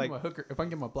 Listen, if I Like- can get my hooker, if I can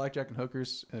get my blackjack and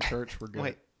hookers in a church, we're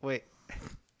good. Wait.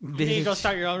 You need to go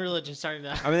start your own religion starting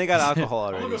now. I mean, they got alcohol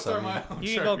I'm already. gonna go so I start mean- my own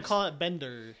You can go church. call it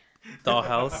Bender.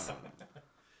 Dollhouse.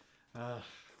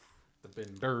 The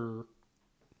Bender.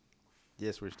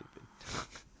 Yes, we're stupid.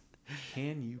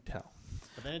 Can you tell?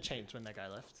 But then it changed when that guy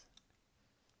left.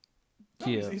 No,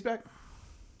 Yeah. he's back.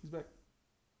 He's back.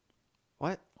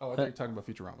 What? Oh, I thought you were talking about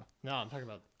Futurama. No, I'm talking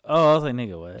about Oh, I was like,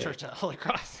 nigga, what? Church at Holy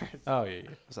Cross. Oh yeah, yeah.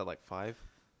 Was that like 5?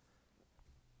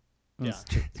 Yeah, It's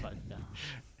it's fine. Yeah.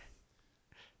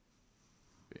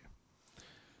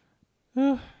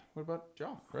 What about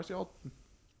y'all? The rest of y'all,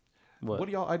 What? what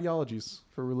are y'all ideologies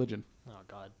for religion? Oh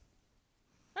God.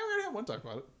 I already had one talk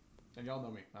about it, and y'all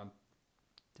know me.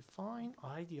 Define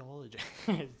ideology.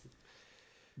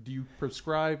 Do you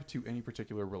prescribe to any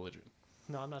particular religion?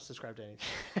 No, I'm not subscribed to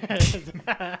anything.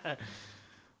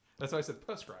 That's why I said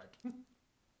prescribed.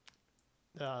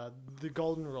 The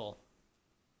golden rule.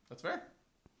 That's fair.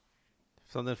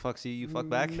 If something fucks you, you fuck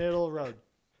back? Middle road.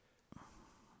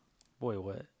 Boy,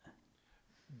 what?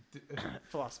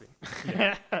 Philosophy.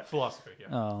 Yeah. Philosophy.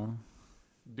 Yeah. Oh,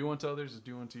 Do unto others as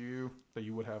do unto you that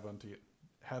you would have unto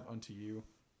you,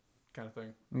 kind of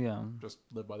thing. yeah. Just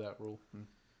live by that rule.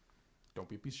 Don't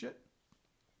be a piece of shit.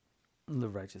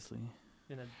 Live righteously.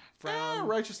 In a brown.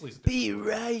 Righteously. is Be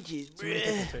righteous, too many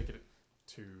people take it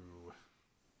to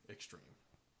extreme.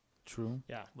 True.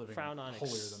 Yeah. Living Frown on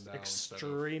holier than thou instead of-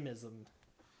 extremism.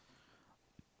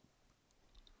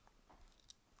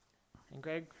 And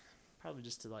Greg, probably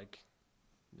just to like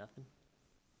nothing.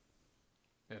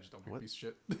 Yeah, just don't be What? a piece of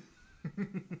shit.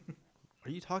 Are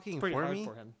you talking Pretty for hard me?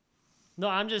 for him. No,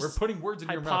 I'm just We're putting words in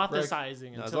your mouth, Greg.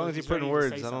 hypothesizing. No, as until long as he's you put in ready to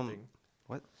words, say I don't- something.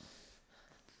 What?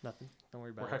 Nothing. Don't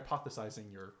worry We're about it.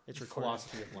 hypothesizing your It's recorded.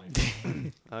 philosophy of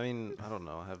life. I mean, I don't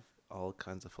know. I have all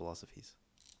kinds of philosophies.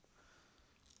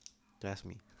 Ask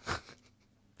me.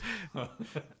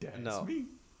 That's No. me.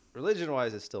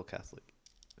 Religion-wise, it's still Catholic.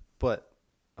 But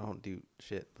I don't do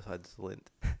shit besides Lent.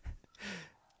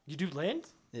 You do Lent,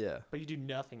 Yeah. but you do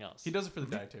nothing else. He does it for the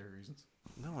dietary reasons.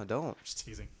 No, I don't. I'm just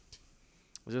teasing.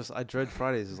 It's just, I dread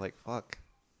Fridays. It's like, fuck.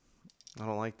 I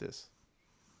don't like this.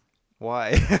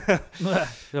 Why?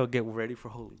 They'll get ready for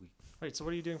Holy Week. Wait, so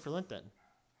what are you doing for Lent then?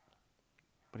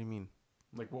 What do you mean?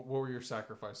 Like, what were your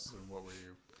sacrifices and what were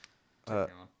you Uh,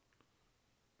 taking on?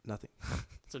 Nothing.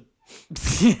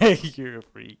 You're a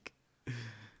freak.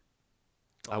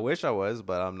 I wish I was,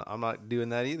 but I'm not doing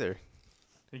that either.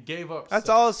 He gave up. That's sex.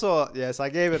 also, yes, I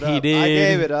gave it He up. I did.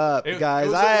 gave it up, It- guys.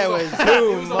 it was- I it was was a- too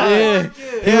it was a much. Yeah. hard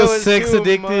kid. He It was sex too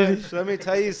addicted. much. Let me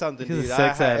tell you something, He was dude. a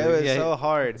sex It addict. was Yeah, so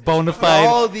hard. Bona All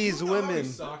fide, these You know how many women.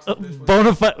 socks that bitch went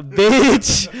bona fide,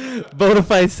 bitch, bona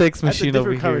fide sex That's a machine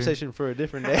over different here. conversation for a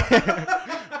different day.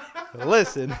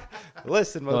 listen, Well,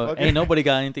 motherfucker. ain't nobody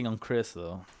got anything on Chris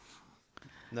though.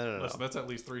 No. Listen, that's at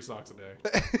least 3 socks a day.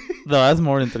 No, that's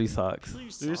more than 3 socks.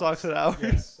 Your socks an hour.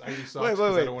 Yes, I use socks Wait, because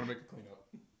I wait. don't want to make a cleanup.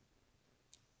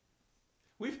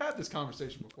 We've had this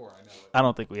conversation before, I know it. I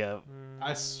don't think we have. I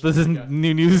This swear is to God.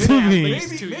 new news to Yeah, me.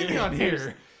 please. Maybe on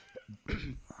here.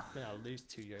 Been at least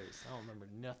 2 years. I don't remember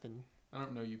nothing. I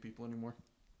don't know you people anymore.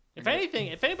 If anything,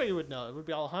 if anybody would know, it would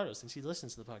be Alejandro since he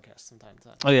listens to the podcast from time to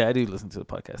time. Oh yeah, I do listen to the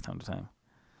podcast time to time.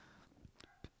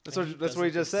 That's And he what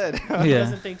he just doesn't said. think so. He Yeah.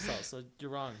 doesn't think so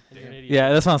you're wrong. And you're an idiot.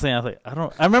 Yeah, that's what I'm saying. I was like,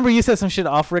 I remember you said some shit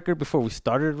off record before we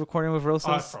started recording with Oh, that's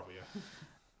Rosas probably yeah.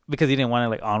 because you didn't want it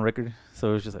like on record. So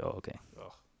it was just like, oh okay.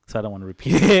 Ugh. So I don't want to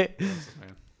repeat it. Francis,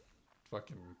 man.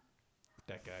 Fucking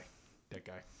that guy. That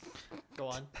guy. Go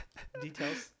on.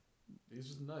 Details. He's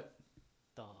just a nut.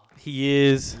 Duh. He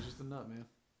is. He's just a nut, man.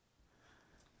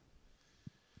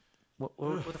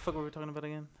 What the fuck were we talking about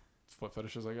again? Foot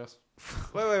fetishes, I guess.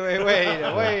 Wait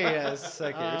a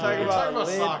second. You're talking We're about, talking about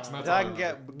Lynn, socks, and that's I all can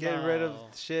I get rid of No.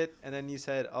 shit, and then you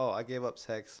said, "Oh, I gave up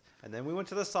sex," and then we went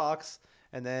to the socks,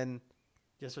 and then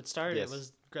Guess what started Yes. it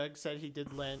was Greg said he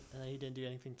did Lent and then he didn't do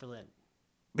anything for Lent.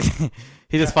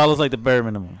 He just follows like the bare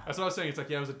minimum. That's what I was saying. It's like,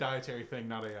 yeah, it was a dietary thing,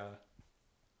 not a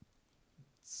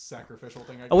sacrificial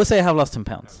thing, I guess. I would say I have lost 10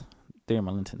 pounds during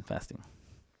my Lenten fasting.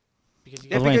 because you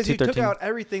Yeah, was weighing because you took 213. out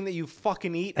everything that you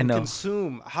fucking eat I and know.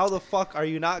 consume. How the fuck are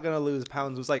you not gonna lose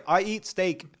pounds? It's like I eat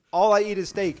steak. All I eat is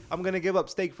steak. I'm gonna give up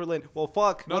steak for Lent. Well,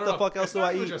 fuck. No, what no, the fuck else it's do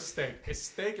not I even eat? just steak. It's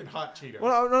steak and hot Cheetos.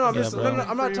 Well, no, I'm Yeah, just, bro. no,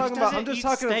 I'm not talking about. I'm Doesn't just eat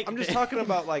talking. steak, I'm just man. talking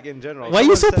about like in general. Why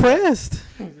you so Someone said that. pressed?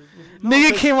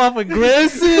 Nigga came off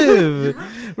aggressive,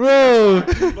 bro.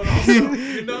 But also,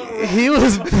 you're not wrong. He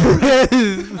was I know, pressed.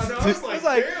 I was like, He's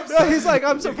like, damn, no, son. he's like,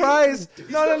 I'm surprised.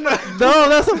 No, No,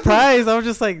 that's a surprise. I'm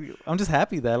just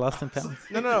happy that I lost 10 pounds.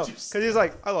 no. Because he's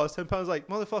like, I lost 10 pounds. Like,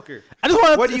 motherfucker. I just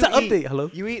want What to. do It's you an eat? update. Hello.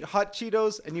 You eat hot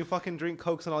Cheetos and you fucking drink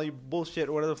Cokes and all your bullshit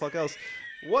or whatever the fuck else.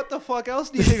 What the fuck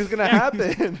else do you think is gonna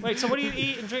happen? Wait, so what do you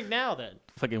eat and drink now then?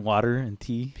 Fucking water and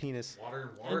tea. Penis. Water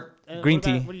and water. And Green what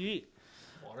about- tea. What do you eat?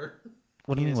 Water.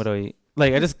 What do you mean? Penis. What do I eat?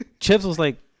 Like I just chips was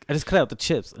like I just cut out the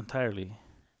chips entirely.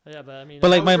 Yeah, but I mean,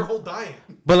 But like That was my your whole diet.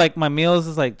 but like my meals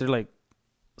is like they're like.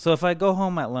 So if I go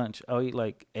home at lunch, I'll eat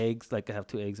like eggs. Like I have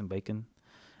 2 eggs and bacon,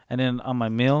 and then on my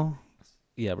meal,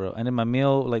 yeah, bro. And then my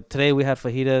meal, like today we had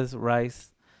fajitas,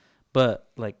 rice, but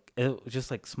like it was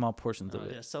just like small portions of oh,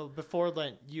 it. yeah. So before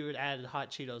Lent, you would add hot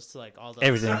Cheetos to like all those.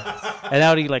 Everything. And I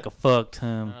would eat like a fuck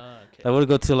ton. Okay. I would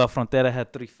go to La Frontera,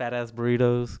 had 3 fat ass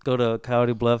burritos. Go to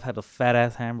Coyote Bluff, had the fat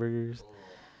ass hamburgers.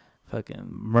 Fucking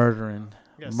murdering,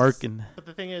 Yes. murking. But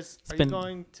the thing is, are you Spend-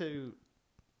 going to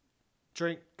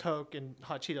drink Coke and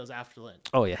hot Cheetos after Lent?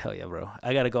 Oh yeah, hell yeah, bro.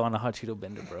 I gotta go on a hot Cheeto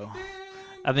bender, bro.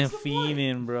 I've been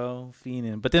fiending, bro,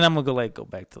 fiending. But then I'm gonna go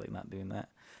back to like not doing that.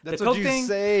 That's The what Coke you thing-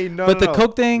 say. No, but no, the no.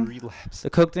 Coke thing, Relapse. the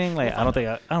Coke thing, like I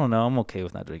don't know. I'm okay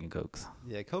with not drinking Cokes.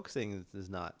 Yeah, Coke thing is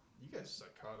not. You guys are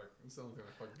psychotic. That's the only thing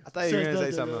I fucking I thought you were gonna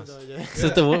say something else. It's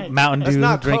just the Mountain That's Dew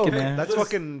not drinking, Coke. man. That's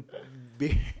fucking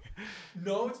beer.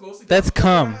 No, it's mostly. That's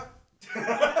cum.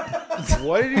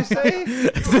 What did you say?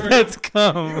 That's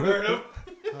cum. Heard him?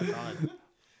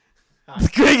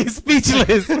 Greg is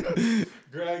speechless.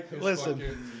 Greg is Listen.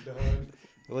 fucking done.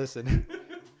 Listen.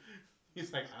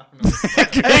 He's like, I don't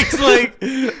know. Greg's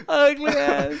like ugly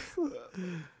ass.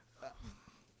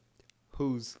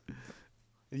 Whose?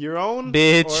 Your own?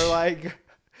 Bitch. Or like.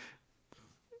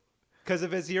 Because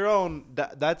if it's your own,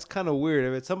 that's kind of weird.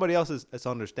 If it's somebody else's, it's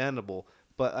understandable.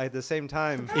 But at the same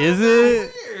time, Is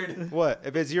it? Weird. what?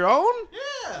 If it's your own?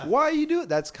 Yeah. Why you do it?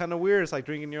 That's kind of weird. It's like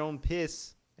drinking your own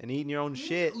piss and eating your own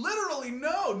shit. Literally,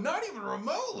 no. Not even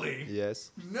remotely.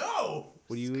 Yes. No.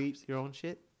 Would you eat your own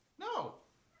shit? No.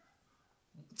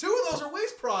 2 of those are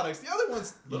waste products. The other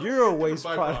one's literally You're a different waste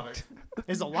byproduct. product.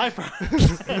 Is a life.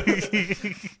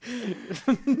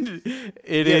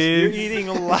 It Yes, is. you're eating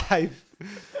alive.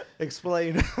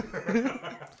 Explain.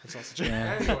 That's also true.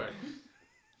 Yeah. Anyway.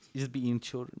 You just be eating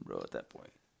children, bro. At that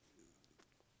point,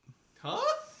 Huh?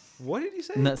 What did you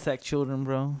say? nutsack children,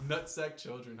 bro. Nutsack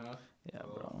children, huh? Yeah,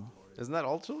 Oh, bro. Lord. Isn't that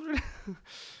all children?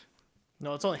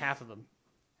 No, it's only half of them.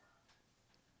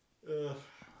 Ugh. Lordy.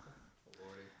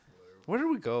 Where did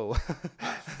we go?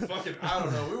 Fucking, I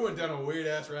don't know. We went down a weird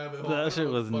ass rabbit hole. That I don't shit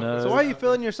know what was the fuck nuts. So why are you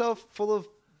filling yourself full of?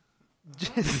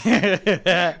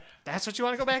 That's what you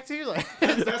want to go back to? Like,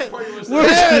 That's the part you were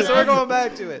Yeah, so we're going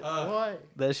back to it. what?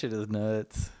 That shit is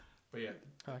nuts. But yeah.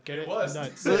 Get It it? was.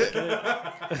 Nuts.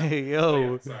 Hey, Oh,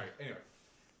 yo. yeah, sorry. Anyway,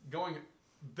 going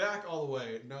back all the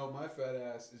way. No, my fat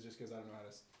ass is just because I don't know how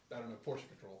to. I don't know portion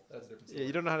control. That's a different story. Yeah,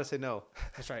 you don't know how to say no.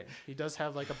 That's right. He does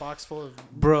have like a box full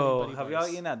of. Bro, Buddy have y'all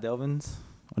Bars. eaten at Delvin's?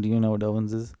 Or do you know what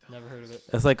Delvin's is? Never heard of it.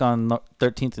 It's like on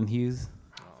 13th and Hughes.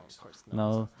 Oh, of course not.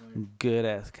 No, good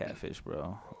ass catfish,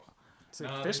 bro. It's a No,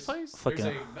 fish there's- place? Fucking,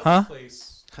 There's another huh?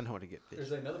 place. I know where to get fish.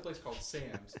 There's another place called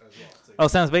Sam's as well. It's like, Oh,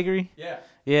 Sam's Bakery. yeah.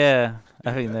 Yeah,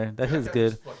 I've eaten there. That shit's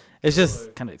good. fucking It's just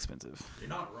good. kind of expensive. You're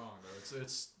not wrong though.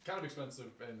 It's kind of expensive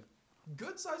and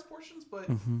good sized portions, but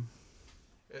Hmm.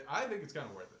 I think it's kind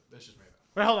of worth it. That's just me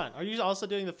though. Wait, hold on. Are you also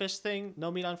doing the fish thing?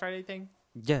 No meat on Friday thing?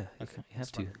 Yeah, you, Okay, you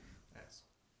have to. Yes.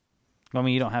 I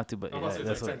mean, you don't have to, but I'm yeah, about to say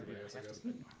that's it's what. like technically, yes, I guess.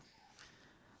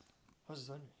 I was just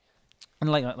wondering.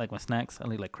 And like my snacks, I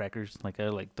need like crackers. Like I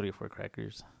have like 3 or 4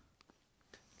 crackers.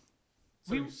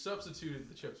 So you substituted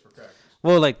the chips for crackers.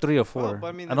 Well, like 3 or 4. Well, but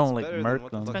I mean, I don't that's like better than murk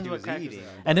what the them. fuck Depends he what was crackers eating.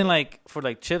 are. And then like for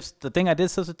like chips, the thing I did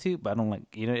substitute, but I don't like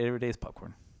eat it every day is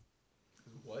popcorn.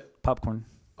 What? Popcorn.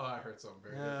 Oh, I heard something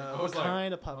very different. I what was like,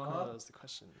 kind of popcorn huh? was the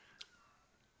question?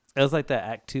 It was like that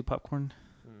Act 2 popcorn.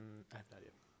 I have no idea.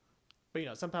 But you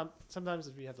know, sometimes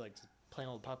if you have like just plain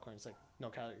old popcorn, it's like no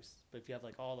calories. But if you have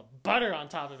like all the butter on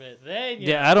top of it, then you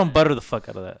Yeah, know, I don't butter the fuck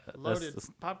out of that. loaded That's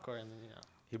popcorn. Then you know,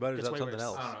 He butters It's up way something worse.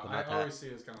 else. I don't but know. not I that. always see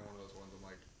it as kind of one of those ones. I'm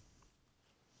like,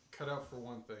 cut out for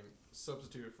one thing,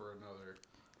 substitute it for another.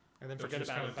 and then Don't forget you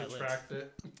just about kind it by of lit. detract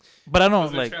it? But I don't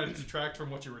Doesn't like. it kind of detract from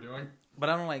what you were doing? But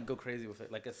I don't like go crazy with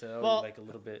it. Like I said, I'll Well, eat like a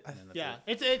little bit. And then that's Yeah,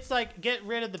 it. it's like get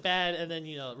rid of the bad and then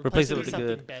Replace replace it it with with the something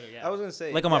good. better. Yeah. I was gonna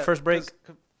say Like on my first break.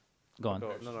 'cause- Go on.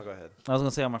 Go, no, go ahead. I was gonna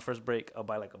say on my first break, I'll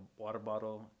buy like a water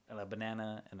bottle and a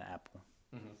banana and an apple,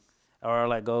 Mm-hmm. or I'll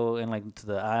like go and like to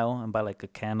the aisle and buy like a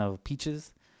can of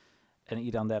peaches, and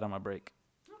eat on that on my break.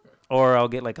 Okay. Or I'll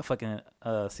get like a fucking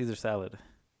Caesar salad,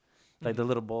 like Mm-hmm. the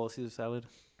little bowl of Caesar salad,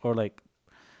 or like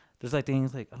there's like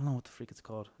things like I don't know what the freak it's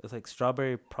called. It's like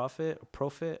strawberry profit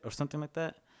or something like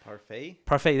that. Parfait.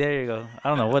 Parfait. There you go. I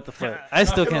don't know what the fuck. I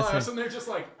still can't I was say. sitting there just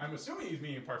like, I'm assuming he's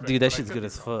meaning parfait. Dude, but that I shit's could good be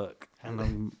as wrong. fuck. And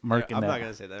I'm murking I'm that. not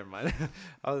gonna say that. Never mind.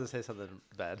 I was gonna say something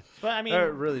bad. But I mean,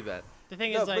 Or really bad. the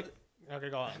thing No, is like, okay,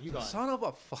 go on. You go on. Son of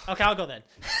a fuck. Okay, I'll go then.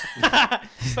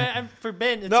 But for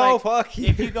Ben, it's No, like fuck you.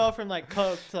 if you go from like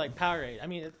Coke to like Powerade, I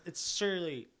mean, it's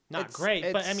surely not It's-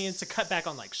 great, but I mean, it's- it's a cut back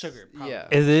on like sugar. Probably. Yeah.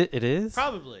 Is it? It is.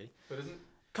 Probably. But isn't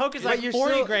Coke is But like you're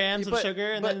 40 still- grams of but-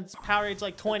 sugar, and but- then Powerade's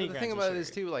like 20 The grams thing of about sugar. it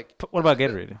is too, like What about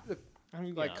Gatorade? I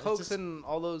mean, like you know, Cokes it's just- and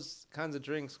all those kinds of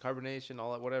drinks, carbonation,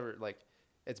 all that, whatever. Like,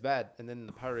 it's bad. And then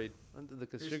the Powerade, the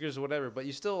sugars, whatever. But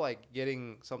you're still like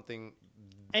getting something,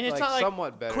 and it's like, not like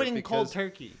somewhat better. quitting cold because,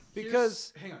 turkey.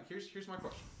 because hang on, here's my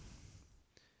question.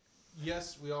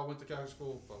 Yes, we all went to Catholic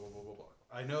school. Blah blah blah blah blah.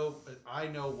 I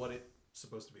know what it's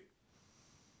supposed to be.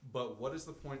 But what is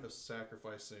the point of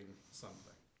sacrificing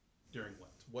something during Lent?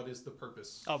 What is the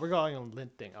purpose? Oh, we're going on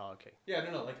Lent thing. Oh, okay. Yeah,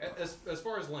 no. Like as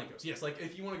far as Lent goes, yes. Like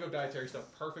if you want to go dietary stuff,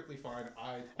 perfectly fine.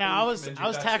 Yeah, I was commend you.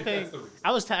 That's tackling the reason.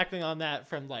 I was tackling on that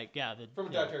from like From a you know,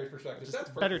 dietary perspective, just that's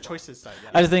better perfectly fine. choices side.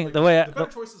 I Yeah. just think the way The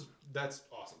better choices. That's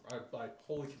awesome. I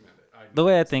wholly commend it. the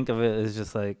way I think of it is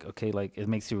just like okay, like it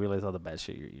makes you realize all the bad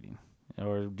shit you're eating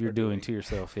or you're Or doing doing. to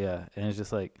yourself. Yeah, and it's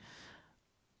just like,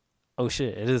 oh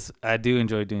shit, it is. I do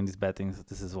enjoy doing these bad things.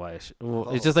 This is why.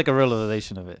 It's just like a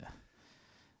realization of it,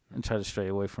 and try to stray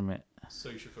away from it. So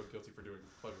you should feel guilty for doing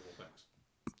pleasurable things.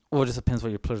 Well, it just depends what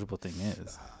your pleasurable thing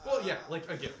is. Well, yeah, like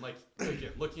again,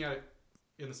 looking at it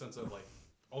in the sense of like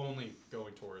only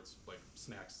going towards like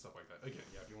snacks and stuff like that. Again,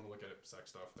 yeah, if you want to look at it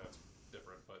sex stuff, that's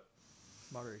different. But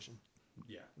Moderation.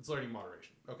 yeah, it's learning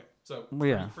moderation. Okay, so Well,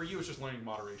 yeah. for you, it's just learning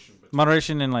moderation. But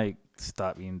Moderation and like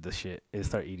stop eating the shit and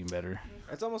start eating better.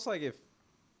 it's almost like if,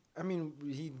 I mean,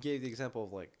 he cave the example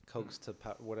of like Cokes to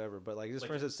whatever, but like just Like-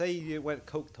 for instance, say you went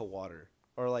Coke to water,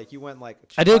 or like you went like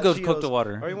I did hot go to Coke to Cheetos-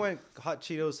 water. or you went hot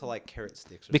Cheetos to like carrot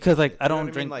sticks. Or Because, some like, shit. I You know don't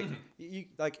what drink- Like you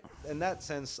like in that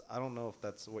sense, I don't know if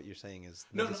that's what you're saying is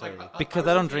no, necessarily. like, Because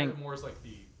was I don't looking at drink- it more as like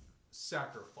the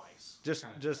sacrifice. just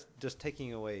kind of just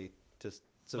taking away, just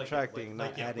thing. Like, subtracting,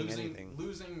 not yeah, adding losing, anything.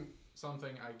 Losing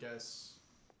something, I guess.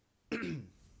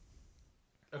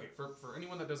 Okay, for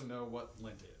anyone that doesn't know what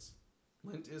Lent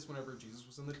is whenever Jesus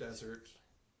was in the desert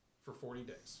for 40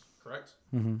 days, correct?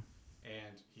 Mm-hmm.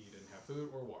 And he didn't have food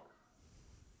or water.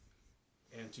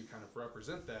 And to kind of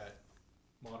represent that,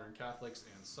 modern Catholics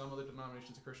and some other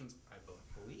denominations of Christians, I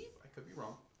believe, I could be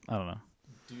wrong, I don't know.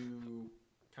 do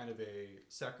kind of a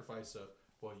sacrifice of,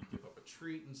 well, you give up a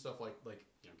treat and stuff like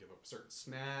give up a certain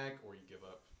snack, or you give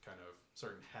up kind of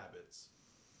certain habits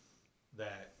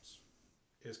that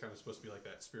is kind of supposed to be like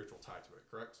that spiritual tie to it,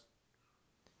 correct?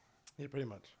 Yeah, pretty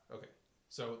much. Okay.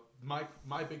 So my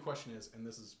big question is, and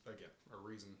this is again a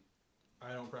reason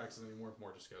I don't practice it anymore,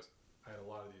 more just because I had a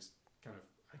lot of these kind of,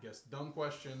 I guess, dumb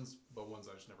questions, but ones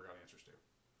I just never got answers to.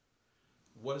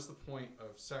 What is the point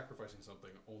of sacrificing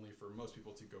something only for most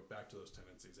people to go back to those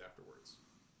tendencies afterwards?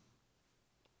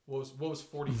 What was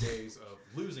 40 days of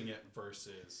losing it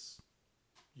versus,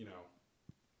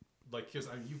 like, because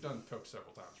you've done Coke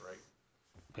several times, right?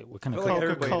 Wait, what kind of I feel like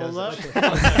Coke? everybody does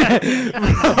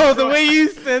Coca-Cola. Oh, the way you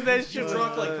said that You've shit.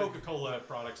 drunk like Coca-Cola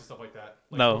products and stuff like that.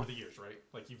 Like, No. over the years, right?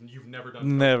 Like you've never done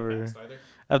Coke in Never. the past either.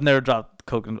 I've never dropped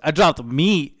Coke. I dropped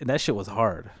meat, and that shit was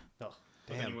hard. But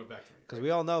then you Damn. went back to me. Because Right? we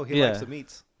all know he Yeah. likes the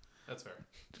meats. That's fair.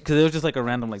 Because it was just like a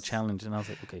random like challenge, and I was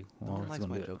like, okay, well, No one it's likes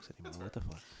gonna my do it. jokes anymore. What the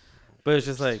fuck? But it's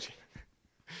just like,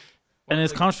 and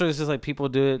it's construct is just like people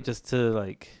do it just to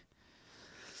like.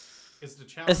 It's the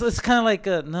challenge. It's kind of like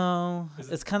a no. Is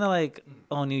it- It's kind of like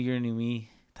oh, new year, new me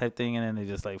type thing, and then they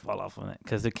just like fall off on it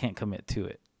because they can't commit to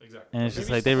it, exactly. and it's Maybe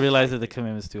just like they someone realize tried that the it.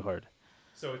 commitment's too hard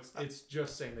So it's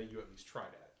just saying that you at least tried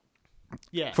at it.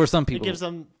 Yeah. for some people.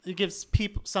 It gives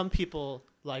people some people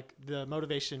like the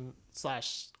motivation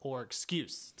 / or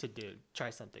excuse to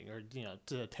try something or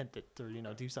to attempt it or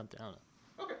do something. I don't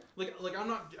know. Okay. Like I'm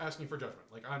not asking for judgment.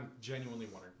 Like I'm genuinely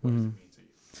wondering what does it mean to you?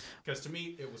 Because to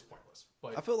me it was pointless.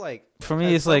 But I feel like For me,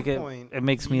 at it's like some it point,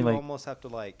 makes me you like almost have to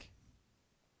like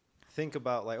think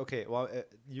about like, okay, well,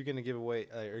 you're gonna give away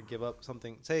or give up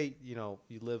something. Say you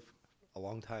live a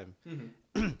long time.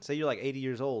 Mm-hmm. Say you're like 80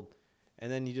 years old,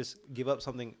 and then you just give up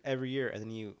something every year, and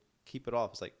then you keep it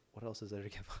off. It's like, what else is there to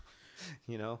give up?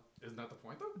 You know? Isn't that the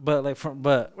point though? But like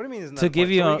but What do you mean? Isn't To that the give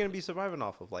point? you So what are a- you gonna be surviving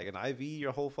off of? Like an IV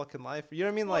your whole fucking life? You know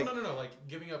what I mean? Well, Like, no. Like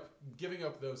giving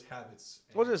up those habits.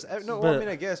 well, just and- no. Well, I But- mean,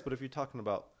 I guess, but if you're talking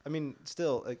about, I mean,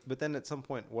 still, like, but then at some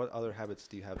point, what other habits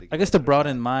do you have? To I give guess up to that are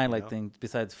broaden bad, my you like know? thing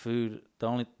besides food,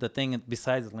 the thing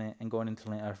besides Lent and going into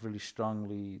Lent, I've really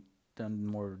strongly done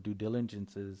more due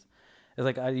diligence is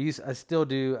like I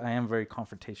am very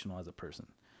confrontational as a person.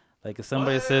 Like if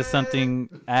somebody says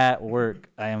something at work,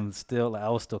 I will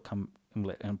still come and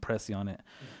like, impress you on it.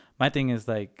 My thing is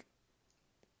like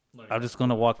learning I'm just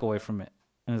gonna walk away from it,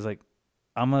 and it's like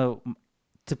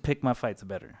to pick my fights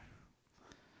better.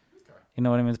 Okay. You know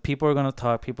what I mean? People are gonna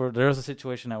talk. There was a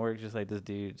situation at work, just like this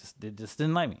dude just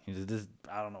didn't like me. He just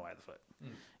I don't know why the fuck,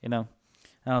 you know.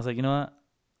 And I was like, you know what?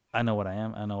 I know what I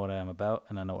am. I know what I am about,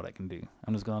 and I know what I can do.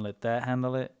 I'm just gonna let that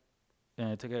handle it, and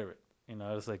I took care of it. You know,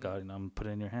 I was like, God, I'm gonna put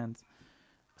it in your hands.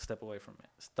 Step away from it.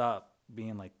 Stop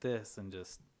being like this, and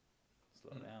just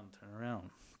slow down, turn around.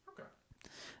 Okay.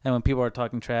 And when people are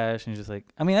talking trash, and you're just like,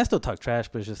 I mean, I still talk trash,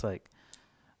 but it's just like,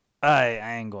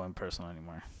 I ain't going personal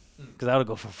anymore. Because I would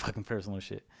go for fucking personal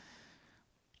shit.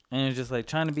 And it's just like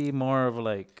trying to be more of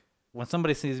like, when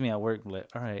somebody sees me at work, like,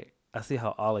 all right, I see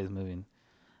how Ollie's moving.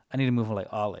 I need to move like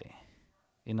Ollie.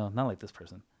 You know, not like this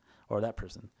person or that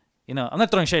person. You know, I'm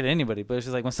not throwing shade at anybody, but it's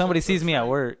just like when somebody sees me at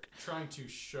work, Trying to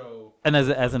show. and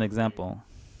as an example,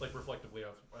 Like reflectively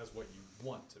as what you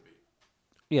want to be.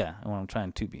 yeah, and what I'm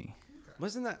trying to be.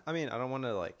 Wasn't that? I mean, I don't want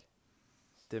to like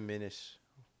diminish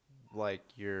like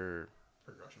your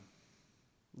Progression.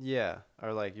 yeah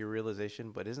or like your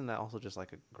realization, but isn't that also just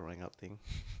like a growing up thing?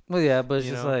 Well, yeah, but it's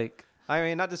You just know? like, I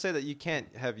mean, not to say that you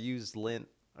can't have used Lent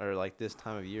or like this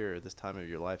time of year or this time of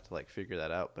your life to like figure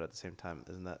that out, but at the same time,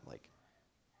 isn't that like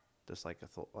just like a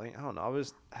thought? Like, I don't know. I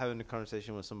was having a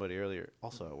conversation with somebody earlier,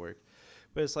 also at work,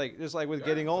 but it's like just like with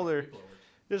getting older.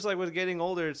 Just like with getting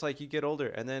older, it's like you get older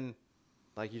and then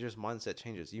like your just mindset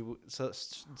changes. So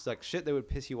it's like shit that would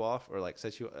piss you off or like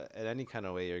set you at any kind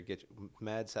of way or get you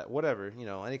mad, sad, whatever, you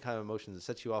know, any kind of emotions that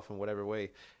set you off in whatever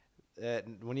way.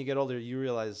 When you get older, you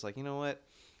realize like, you know what,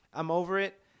 I'm over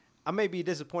it. I may be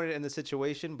disappointed in the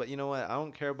situation, but you know what, I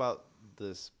don't care about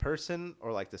this person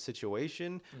or like the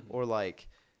situation or like.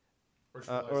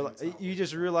 Or like, you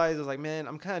just realize it's like, man,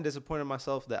 I'm kind of disappointed in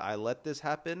myself that I let this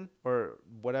happen or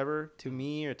whatever to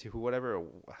me or to whatever, or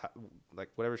like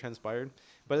whatever transpired.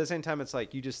 But at the same time, it's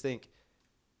like you just think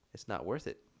it's not worth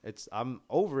it. I'm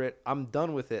over it. I'm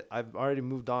done with it. I've already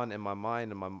moved on in my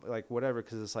mind and my like whatever.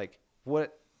 Because it's like,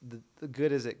 what the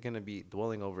good is it gonna be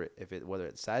dwelling over it? Whether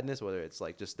it's sadness, whether it's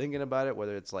like just thinking about it,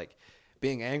 whether it's like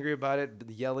being angry about it,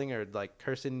 yelling or like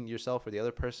cursing yourself or the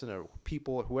other person or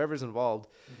people, whoever's involved.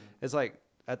 It's like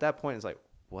at that point, it's like,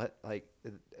 what? Like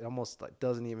it almost like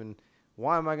doesn't even.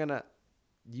 Why am I gonna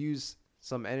use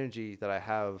some energy that I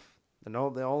have?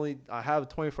 I have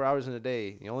 24 hours in a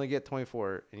day. You only get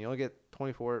 24, and you only get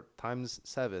 24 times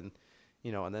 7,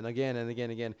 you know, and then again and again,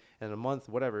 and in a month,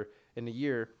 whatever, in a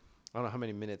year. I don't know how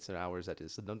many minutes and hours that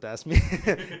is, so don't ask me.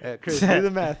 Chris, do the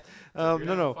math.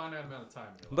 No. Finite amount of time.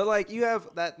 But like you have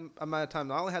that amount of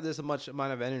time. I only have this much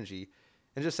amount of energy,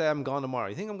 and just say I'm gone tomorrow.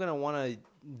 You think I'm gonna want to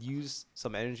use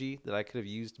some energy that I could have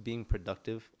used being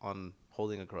productive on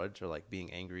holding a grudge or like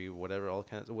being angry, or whatever, all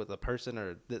kinds with a person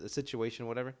or the situation,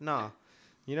 whatever? Nah,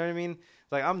 you know what I mean?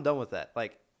 Like I'm done with that.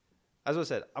 Like as I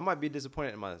said, I might be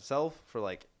disappointed in myself for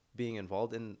like being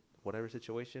involved in whatever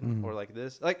situation or like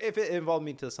this, like if it involved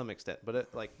me to some extent, but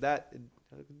like that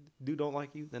dude don't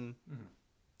like you, then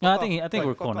no, I think like,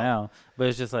 we're fuck cool off. now, but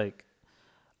it's just like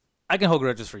I can hold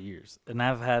grudges for years, and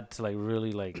I've had to like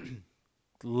really like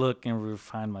look and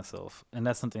refine myself, and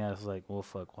that's something I was like, well,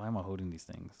 fuck, why am I holding these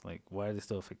things? Like, why are they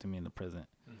still affecting me in the present?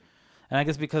 And I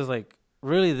guess because like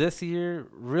really this year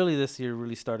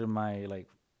really started my like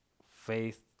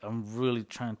faith. I'm really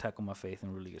trying to tackle my faith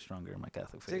and really get stronger in my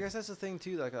Catholic faith. See, I guess that's the thing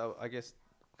too. Like, I guess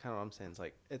kind of what I'm saying is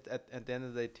like at the end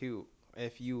of the day too,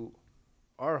 if you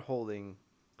are holding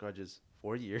grudges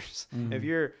for years, if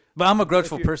you're, But I'm a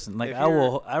grudgeful you're- person. Like if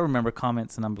I remember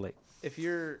comments and I'm like, if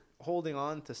you're holding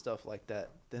on to stuff like that,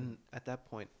 then at that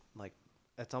point, like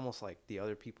it's almost like the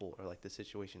other people or like the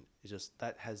situation is just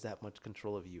that has that much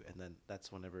control of you, and then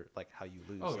that's whenever like how you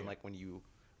lose, Oh, and yeah. like when you.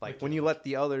 Like when you let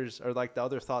the others or like the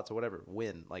other thoughts or whatever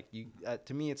win, like you,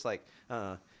 to me, it's like,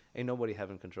 ain't nobody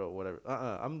having control, or whatever.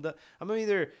 I'm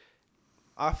either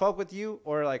I fuck with you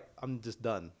or like I'm just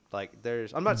done. Like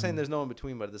I'm not saying there's no in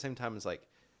between, but at the same time, it's like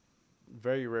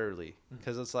very rarely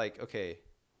because it's like, okay,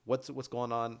 what's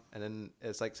going on, and then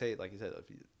it's like, say, like you said,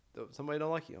 somebody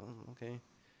don't like you. Oh, okay,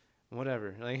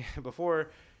 whatever. Like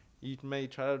before, you may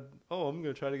try to, oh, I'm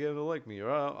gonna try to get them to like me, or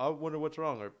I wonder what's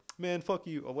wrong, or man, fuck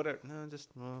you, or whatever. No,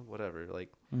 just whatever. Like,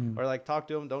 or like talk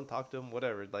to them, don't talk to them,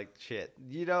 whatever. Like shit,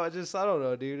 it's just I don't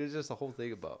know, dude. It's just the whole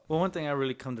thing about. Well, one thing I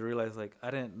really come to realize, like,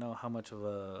 I didn't know how much of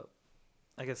a,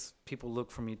 I guess people look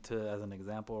for me to as an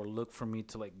example, or look for me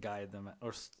to like guide them,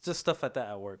 or just stuff like that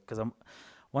at work. Because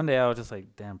one day I was just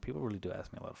like, damn, people really do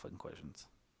ask me a lot of fucking questions.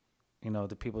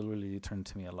 The people really do turn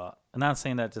to me a lot. I'm not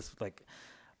saying that just like,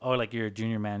 oh, like you're a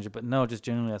junior manager, but no, just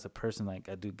generally as a person, like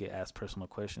I do get asked personal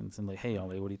questions and like, hey,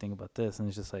 like, what do you think about this? And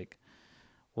it's just like,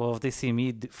 well, if they see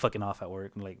me fucking off at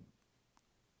work, like,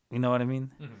 you know what I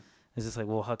mean? Mm-hmm. It's just like,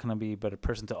 well, how can I be a better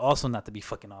person to also not to be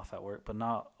fucking off at work,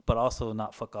 but also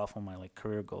not fuck off on my like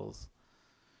career goals,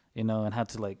 and how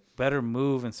to like better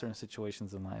move in certain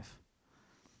situations in life,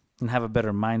 and have a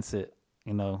better mindset,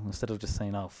 instead of just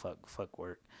saying, oh, fuck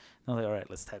work. And I'm like, all right,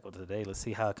 let's tackle today. Let's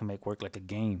see how I can make work like a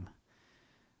game.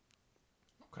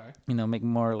 Okay. Make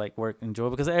more like work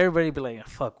enjoyable, because everybody be like,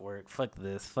 fuck work, fuck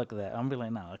this, fuck that. I'm be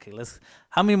like, nah, okay,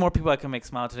 how many more people I can make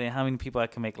smile today? How many people I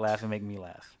can make laugh and make me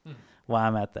laugh while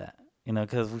I'm at that?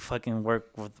 Because we fucking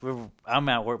I'm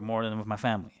at work more than with my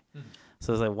family.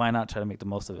 So it's like, why not try to make the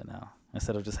most of it now?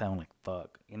 Instead of just having like,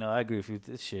 fuck. I agree with you,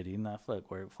 it's shitty. Nah, fuck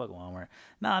work, fuck Walmart.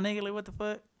 Nah, nigga, like, what the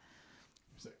fuck?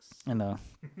 6. I know.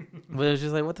 But it's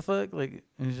just like, what the fuck? Like,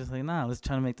 it's just like, nah, let's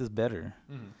try to make this better.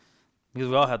 Because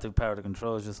we all have the power to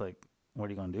control. It's just like, what are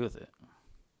you going to do with it?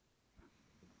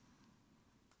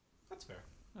 That's fair.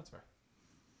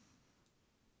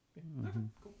 Yeah. Okay,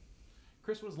 cool.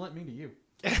 Chris, what has lent me to you?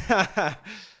 A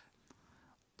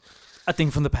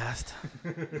thing from the past.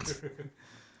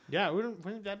 Yeah,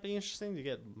 wouldn't that be interesting to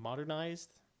get modernized?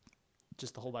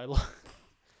 Just the whole Bible.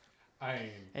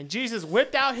 And Jesus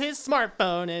whipped out his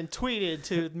smartphone and tweeted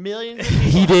to millions of people.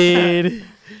 He did.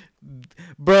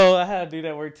 Bro, I had to do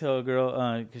that work to a girl.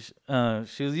 'Cause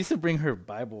she used to bring her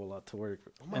Bible a lot to work.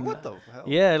 Man, what the hell?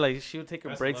 Yeah, like she would take her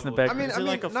That's breaks in the level. back. I mean,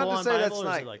 like a not to full-on say that's Bible, or is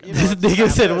not. it like a- This it's nigga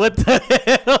not said, that- what the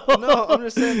hell? No, I'm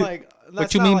just saying like.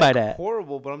 That's you not, mean by like, that?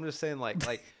 Horrible, but I'm just saying like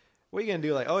what are you gonna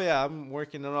do? Like, oh yeah, I'm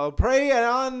working and I'll pray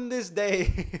on this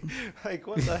day. Like,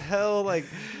 what the hell? Like,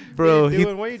 Bro, what are you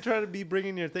doing? Why are you trying to be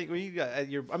bringing your thing? What you got at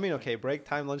your? I mean, okay, break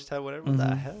time, lunchtime, whatever. What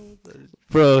the hell?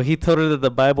 Bro, he told her that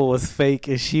the Bible was fake,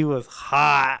 and she was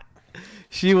hot.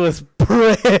 She was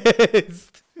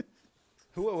pressed.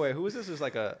 Wait, who is this? Is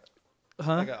like a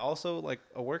Huh? like also like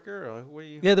a worker or who are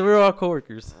you? Yeah, they were all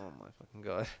coworkers. Oh my fucking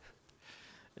god.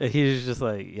 And he was just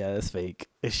like, yeah, it's fake.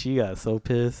 And she got so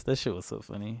pissed. That shit was so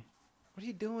funny. What are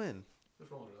you doing?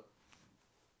 Just rolling it up.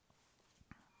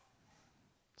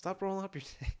 Stop rolling up your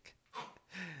dick.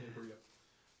 Here we go.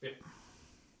 Yeah.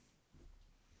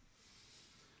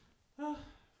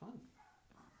 Fun.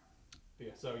 But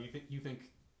yeah. So you think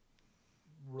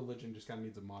religion just kind of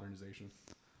needs a modernization,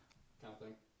 kind of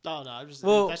thing? Oh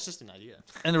no, that's just an idea.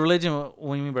 And the religion, what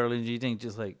do you mean by religion? Do you think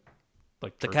just like the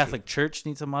churches. Catholic Church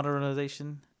needs a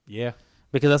modernization? Yeah.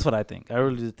 Because that's what I think. I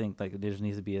really do think like there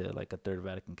needs to be a third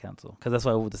Vatican Council. Because that's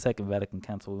why with the second Vatican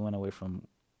Council, we went away from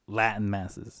Latin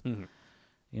masses.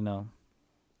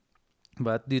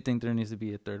 But I do think there needs to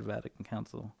be a third Vatican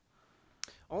Council.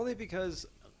 Only because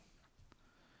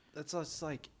that's just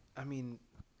like, I mean,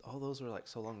 all those were like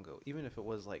so long ago. Even if it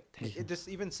was like, just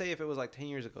even say if it was like 10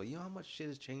 years ago, you know how much shit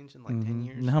has changed in like 10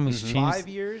 years? You know how much changed? 5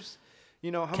 years? You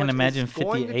know, how Can't much imagine is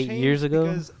going to 58 change years ago?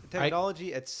 Because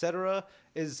technology, etc.,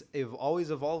 is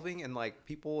always evolving, and like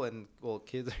people and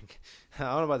kids are. I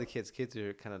don't know about the kids. Kids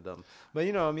are kind of dumb, but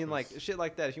you know, I mean, like shit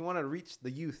like that. If you want to reach the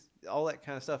youth, all that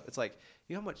kind of stuff, it's like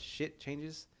you know how much shit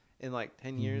changes in like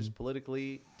 10 years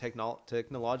politically,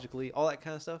 technologically, all that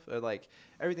kind of stuff. Or like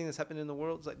everything that's happened in the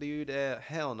world. It's like, dude,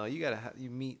 hell no, you gotta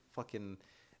you meet fucking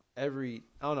every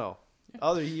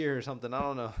other year or something. I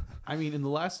don't know. I mean, in the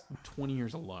last 20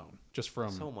 years alone, just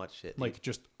from So much shit. like dude.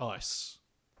 just us,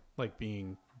 like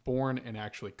being born and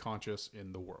actually conscious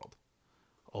in the world,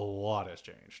 a lot has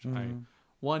changed.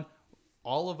 One,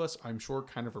 all of us, I'm sure,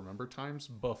 kind of remember times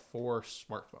before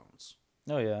smartphones.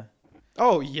 Oh, yeah.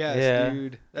 Oh yes, Yeah.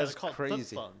 dude. That's It's called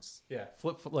crazy. flip phones. Yeah,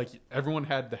 flip like everyone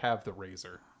had to have the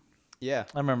Razor. Yeah.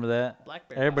 I remember that.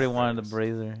 BlackBerry. Everybody wanted the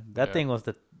Blackberries. Brazer. That Yeah. thing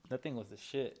was the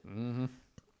shit. Mm-hmm.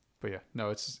 But yeah,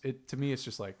 no, to me, it's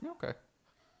just like okay.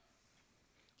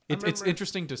 It's remember-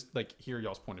 interesting to like hear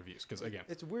y'all's point of views because again,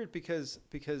 It's weird because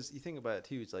you think about it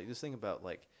too. It's like just think about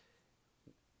like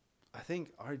I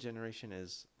think our generation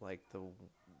is like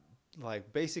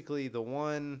basically the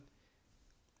one.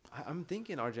 I'm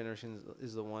thinking our generation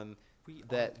is the one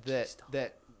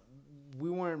that we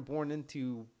weren't born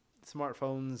into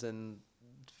smartphones and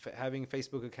having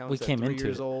Facebook accounts at came 3 into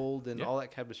years it. old and Yeah. all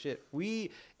that kind of shit.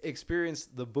 We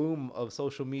experienced the boom of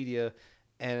social media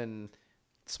and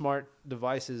smart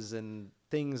devices and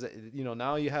things that,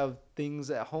 now you have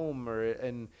things at home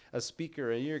and a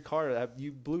speaker in your car that have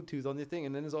you Bluetooth on your thing,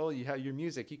 and then it's all you have your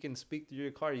music. You can speak through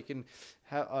your car. You can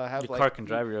have Your car can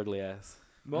drive your ugly ass.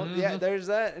 Well, yeah, there's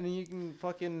that, and then you can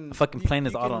fucking A fucking plane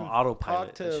is you auto can autopilot.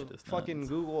 Talk That to shit is fucking nuts.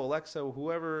 Google, Alexa,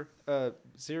 whoever,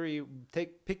 Siri.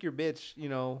 Pick your bitch.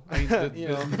 I mean, the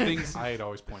You things I'd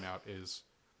always point out is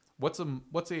what's a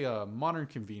modern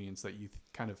convenience that you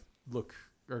kind of look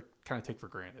or kind of take for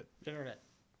granted. Internet.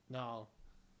 No.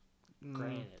 Mm.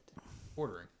 Granted.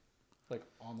 Ordering, like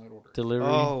online ordering. Delivery.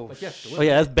 Oh, Like, yeah, Oh delivery.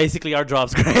 yeah, that's basically our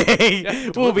jobs, Greg.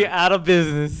 We'll delivery. be out of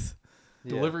business.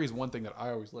 yeah. Delivery is one thing that I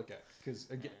always look at because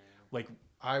again, like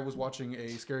I was watching a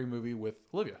scary movie with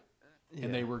Olivia,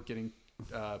 and they were getting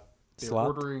they were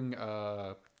Slopped? ordering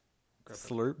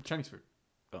Slurp. Chinese food.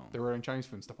 Oh. They were ordering Chinese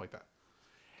food and stuff like that,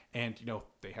 and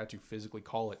they had to physically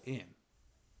call it in,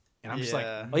 and I'm just like,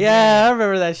 Yeah. Oh yeah, I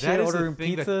remember that shit. that is Ordering the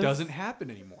thing pizzas. that doesn't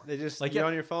happen anymore. They just Like, you're yeah,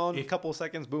 on your phone, a if- couple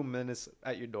seconds, boom, and it's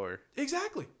at your door.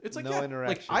 Exactly. It's like No like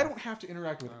interaction. I don't have to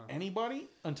interact with anybody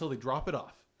until they drop it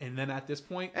off, and then at this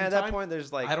point, And at in that time, point,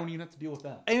 there's like I don't even have to deal with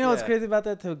them. And you know what's Yeah. crazy about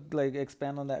that? To like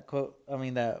expand on that quote, I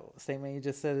mean that statement you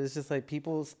just said. It's just like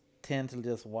people tend to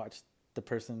just watch the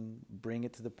person bring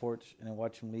it to the porch and then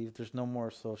watch him leave. There's no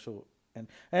more social, and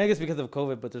I guess because of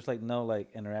COVID, but there's like no like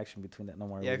interaction between that no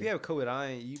more. yeah. If you have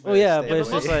COVID, you. Oh, yeah, better stay but it's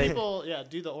But away. just most like- people,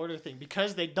 do the order thing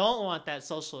because they don't want that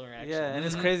social interaction. Yeah, and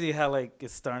it's Mhm. crazy how like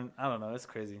it's starting. I don't know. It's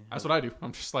crazy. That's what I do.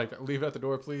 I'm just like, leave at the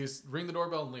door, please. Ring the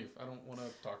doorbell and leave. I don't want to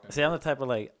talk to them. See, I'm the type of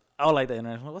like I would like the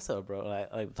interaction. Like, what's up, bro? I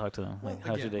like talk to them. Well, Like,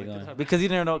 how's your again, day like, going? Because you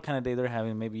never know what kind of day they're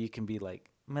having. Maybe you can be like,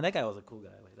 man, that guy was a cool guy.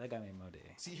 Like that guy made my day.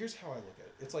 See, here's how I look at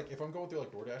it. It's like if I'm going through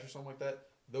like DoorDash or something like that,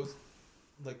 those,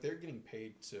 like they're getting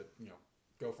paid to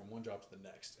go from one job to the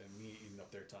next, and me eating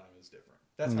up their time is different.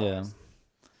 That's how I Yeah. see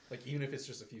it. Like even if it's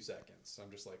just a few seconds,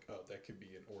 I'm just like, oh, that could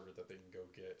be an order that they can go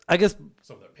get. I guess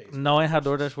Someone that pays. knowing how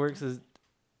DoorDash works is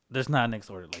there's not a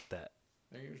next order like that.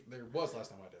 There was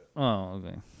last time I did it. Oh,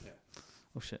 okay. Yeah.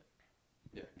 Oh shit.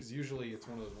 Yeah, because usually it's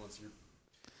one of those ones you're.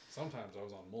 Sometimes I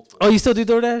was on multiple. Oh, you still do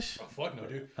DoorDash? Oh fuck no,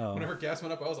 dude. Oh. Whenever gas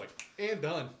went up, I was like, and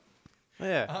done.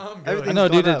 Yeah. I'm good. I Everything's know a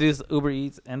dude gone that up. does Uber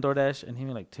Eats and DoorDash, and he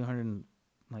made like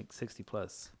 260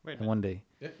 plus Wait a in minute. one day.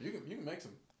 Yeah, you can make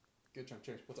some good chunk of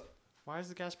change. What's up? Why is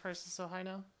the gas prices so high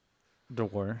now? The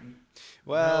war.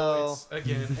 Well, No, it's,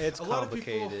 again, it's a lot of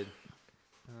people- complicated.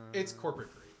 It's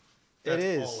corporate greed. It That's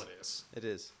is. all it is. It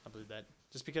is. I believe that.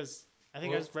 Just because I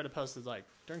think Well- I just read a post that's like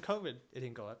during COVID it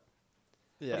didn't go up.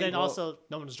 Yeah. But then well, also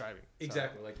no one's driving. so-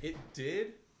 Exactly. Like it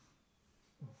did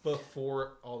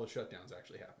before all the shutdowns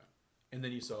actually happened, and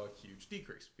then you saw a huge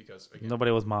decrease because again,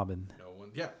 Nobody was mobbing. no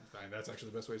one. Yeah, and that's actually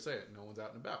the best way to say it. No one's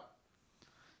out and about.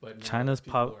 But now China's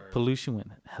people are- pollution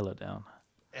went hella down.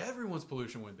 everyone's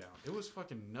pollution went down. It was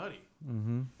fucking nutty.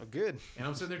 Mm-hmm. good. And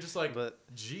I'm sitting there just like, But-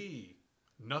 gee,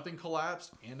 nothing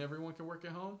collapsed and everyone can work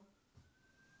at home.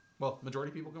 Well,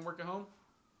 majority of people can work at home.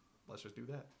 Let's just do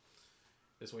that.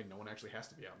 This way, no one actually has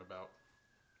to be out and about.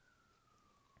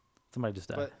 Somebody just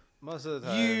died. But most of the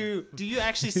time, Do you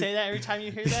actually say that every time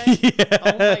you hear that?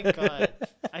 Oh my god.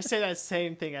 I say that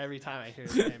same thing every time I hear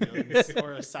an ambulance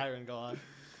or a siren go on.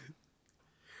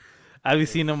 Have you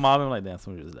seen them mobbing? Like, damn,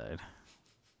 somebody just died.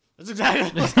 That's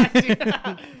exactly what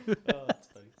I do. Oh, that's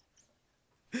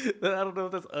funny. I don't know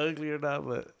if that's ugly or not,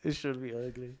 but it should be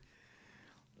ugly.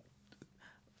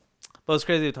 But it's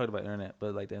crazy to talk about internet,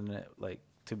 but like the internet, like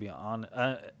to be honest,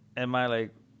 and my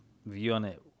like view on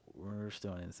it, we're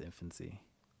still in its infancy.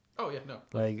 Oh yeah, no.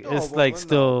 Like Oh, it's well, like no,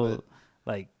 still but-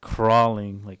 like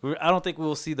crawling. Like I don't think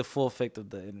we'll see the full effect of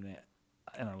the internet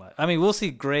in our life. I mean, we'll see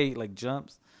great like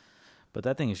jumps, but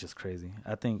that thing is just crazy.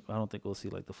 I don't think we'll see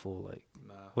like the full like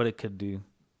Nah. what it could do.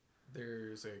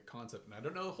 There's a concept, and I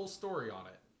don't know the whole story on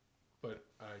it, but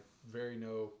I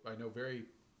know very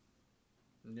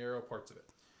narrow parts of it.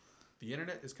 The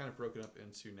internet is kind of broken up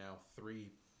into now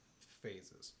 3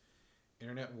 phases.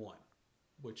 Internet 1,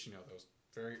 which those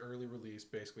very early release,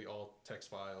 basically all text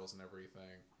files and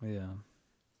everything. Yeah.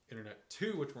 Internet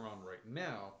 2, which we're on right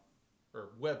now, or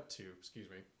Web 2, excuse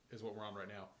me, is what we're on right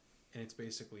now, and it's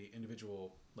basically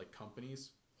individual like companies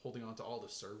holding on to all the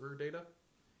server data,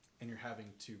 and you're having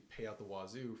to pay out the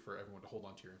wazoo for everyone to hold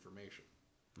on to your information.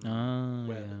 Oh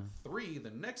Web yeah. 3,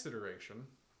 the next iteration,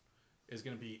 is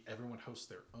going to be everyone hosts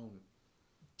their own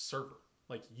server.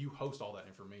 Like you host all that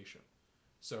information.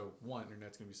 So one,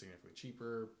 internet's going to be significantly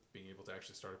cheaper. Being able to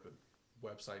actually start up a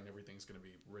website and everything's going to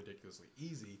be ridiculously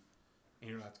easy. and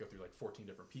you don't have to go through like 14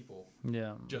 different people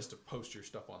Yeah. just to post your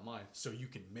stuff online, so you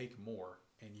can make more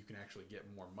and you can actually get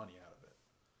more money out of it.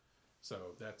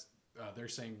 So that's they're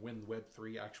saying when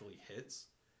Web3 actually hits,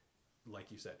 like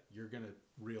you said, you're gonna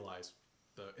realize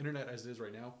the internet as it is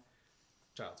right now,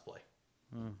 child's play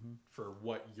for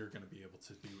what you're gonna be able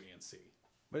to do and see.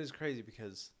 But it's crazy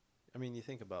because, I mean, you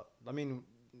think about, I mean,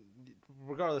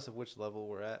 regardless of which level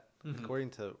we're at, according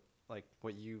to like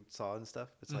what you saw and stuff,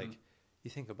 it's like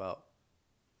you think about,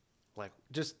 like,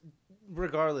 just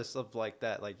regardless of like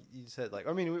that, like you said, like,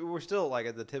 I mean, we're still like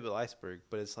at the tip of the iceberg,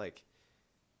 but it's like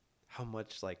how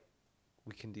much like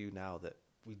we can do now that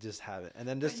we just haven't, and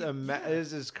then just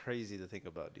it's just crazy to think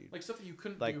about, dude. Like stuff that you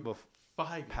couldn't Like do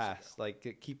 5 years Past, ago. like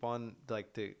to keep on,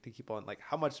 like to keep on, like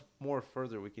how much more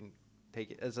further we can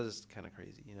take it. It's just kind of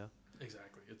crazy, you know.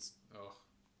 Exactly. It's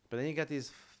But then you got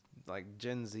these like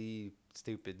Gen Z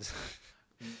stupids.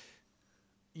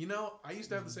 you know, I used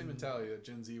to have the same mentality that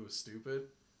Gen Z was stupid.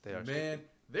 They are Man,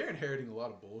 they're inheriting a lot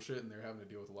of bullshit and they're having to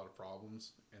deal with a lot of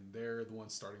problems, and they're the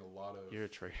ones starting a lot of. You're a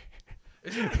traitor.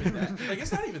 It's not even that. Like,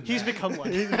 it's not even. He's that. become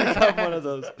one. He's become one of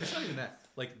those. It's not even that.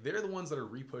 Like, they're the ones that are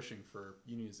re-pushing for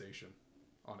unionization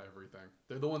on everything.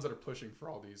 They're the ones that are pushing for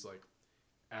all these, like,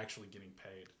 actually getting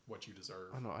paid what you deserve.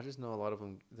 I don't know. I just know a lot of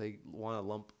them. They want to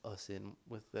lump us in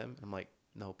with them. I'm like,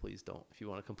 no, please don't. If you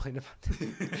want to complain about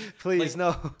it, please Like,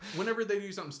 no. Whenever they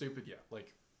do something stupid, yeah,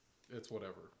 like, it's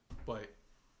whatever. But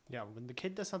Yeah, when the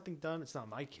kid does something dumb, it's not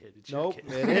my kid. It's your Nope,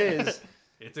 kid. it is.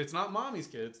 it's not mommy's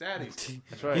kid, it's daddy's kid.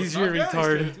 That's right. He's It's not your daddy's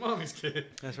retard. kid, it's mommy's kid.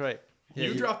 That's right. Yeah,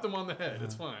 You dropped them on the head.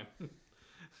 It's fine.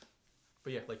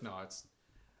 But yeah, like, no, it's.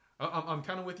 I'm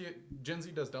kind of with you. Gen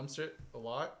Z does dumb shit a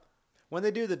lot. When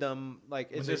they do the dumb, like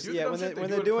it's When they just do the yeah. dumb When shit, they they when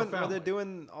do they're it doing when profoundly. they're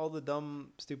doing all the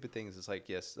dumb stupid things, it's like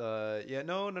yes, yeah,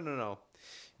 no,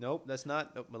 nope, that's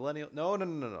not nope, millennial, no.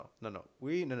 No.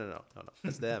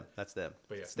 That's them. That's them.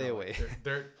 But yeah, Stay no, away. like,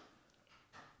 they're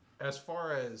as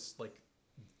far as like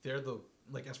they're the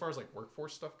like as far as like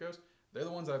workforce stuff goes, they're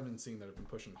the ones I've been seeing that have been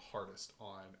pushing hardest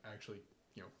on actually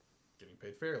getting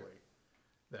paid fairly.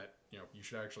 That you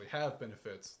should actually have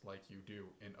benefits like you do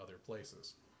in other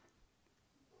places.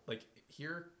 Like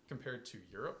here compared to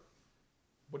Europe,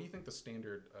 what do you think the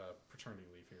standard paternity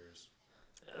leave here is?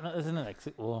 Isn't it like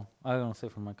well, I don't say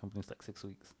for my company it's like 6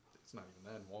 weeks. It's not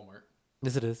even that in Walmart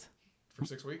Yes, it is. for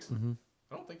 6 weeks. Mm-hmm.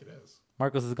 I don't think it is.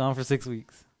 Marcos is gone for 6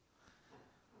 weeks.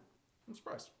 I'm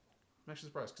surprised. I'm actually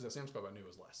surprised because at Sam's Club I knew it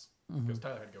was less Mm-hmm. because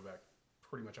Tyler had to go back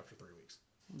pretty much after 3 weeks.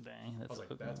 Dang, I that's was like,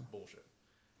 quick, that's man. bullshit.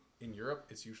 In Europe,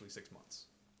 it's usually 6 months.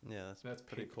 Yeah, That's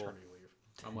pretty paid cool. paternity leave.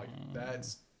 I'm like, Dang.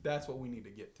 that's what we need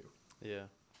to get to. Yeah,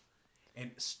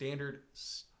 And standard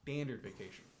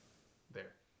vacation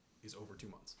there is over 2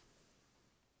 months.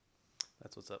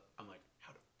 that's what's up. I'm like,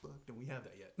 how the fuck don't we have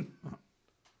that yet?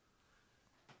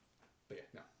 But yeah,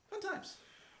 no.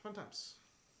 Fun times.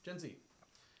 Gen Z.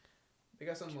 They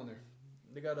got something on there.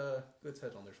 They got a good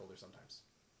head on their shoulders sometimes.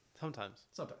 Sometimes.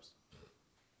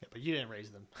 Yeah, but you didn't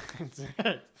raise them.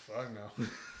 Fuck no.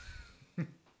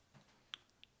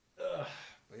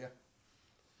 But yeah.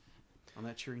 On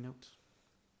that cheery note.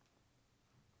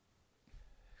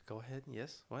 Go ahead.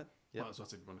 Yes. What? Yeah. Yeah. Well, that's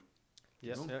what I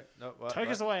Yes. going. Yeah. No. What? Take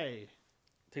us away.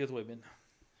 Take us away, Ben.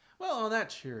 Well, on that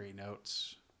cheery note,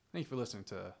 thank you for listening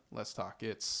to Let's Talk.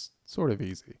 It's sort of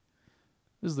easy.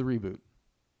 This is the reboot.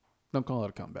 Don't call it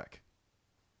a comeback.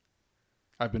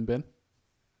 I've been Ben.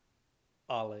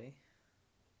 Ale.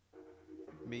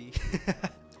 Me.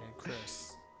 And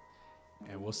Chris.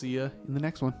 And we'll see you in the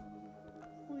next one.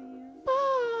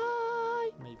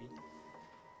 Maybe.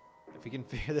 If we can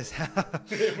figure this out.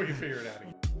 If we can figure it out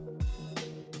again.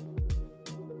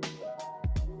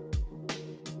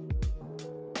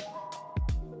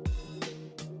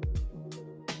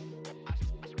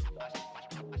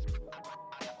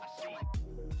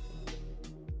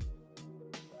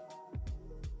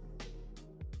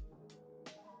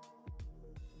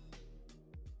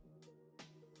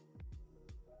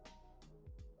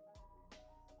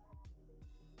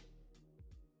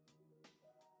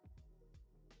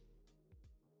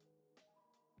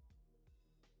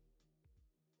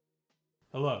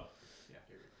 Hello. Yeah,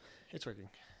 here we go. It's working.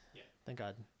 Yeah. Thank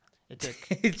God. It took.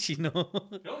 Chino.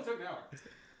 It only took an hour.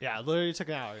 Yeah, it literally took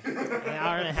an hour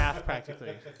and a half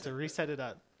practically to reset it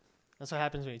up. That's what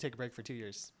happens when you take a break for 2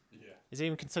 years. Yeah. Is it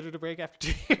even considered a break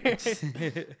after 2 years?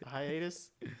 A hiatus?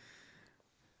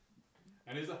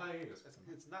 And it's a hiatus.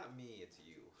 It's not me. It's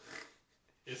you.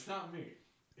 It's not me.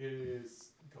 It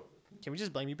is COVID. Can we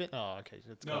just blame you, Ben? Oh, okay.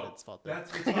 It's No, COVID's fault. then.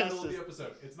 that's the title of the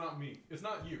episode. It's not me. It's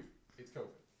not you. It's COVID.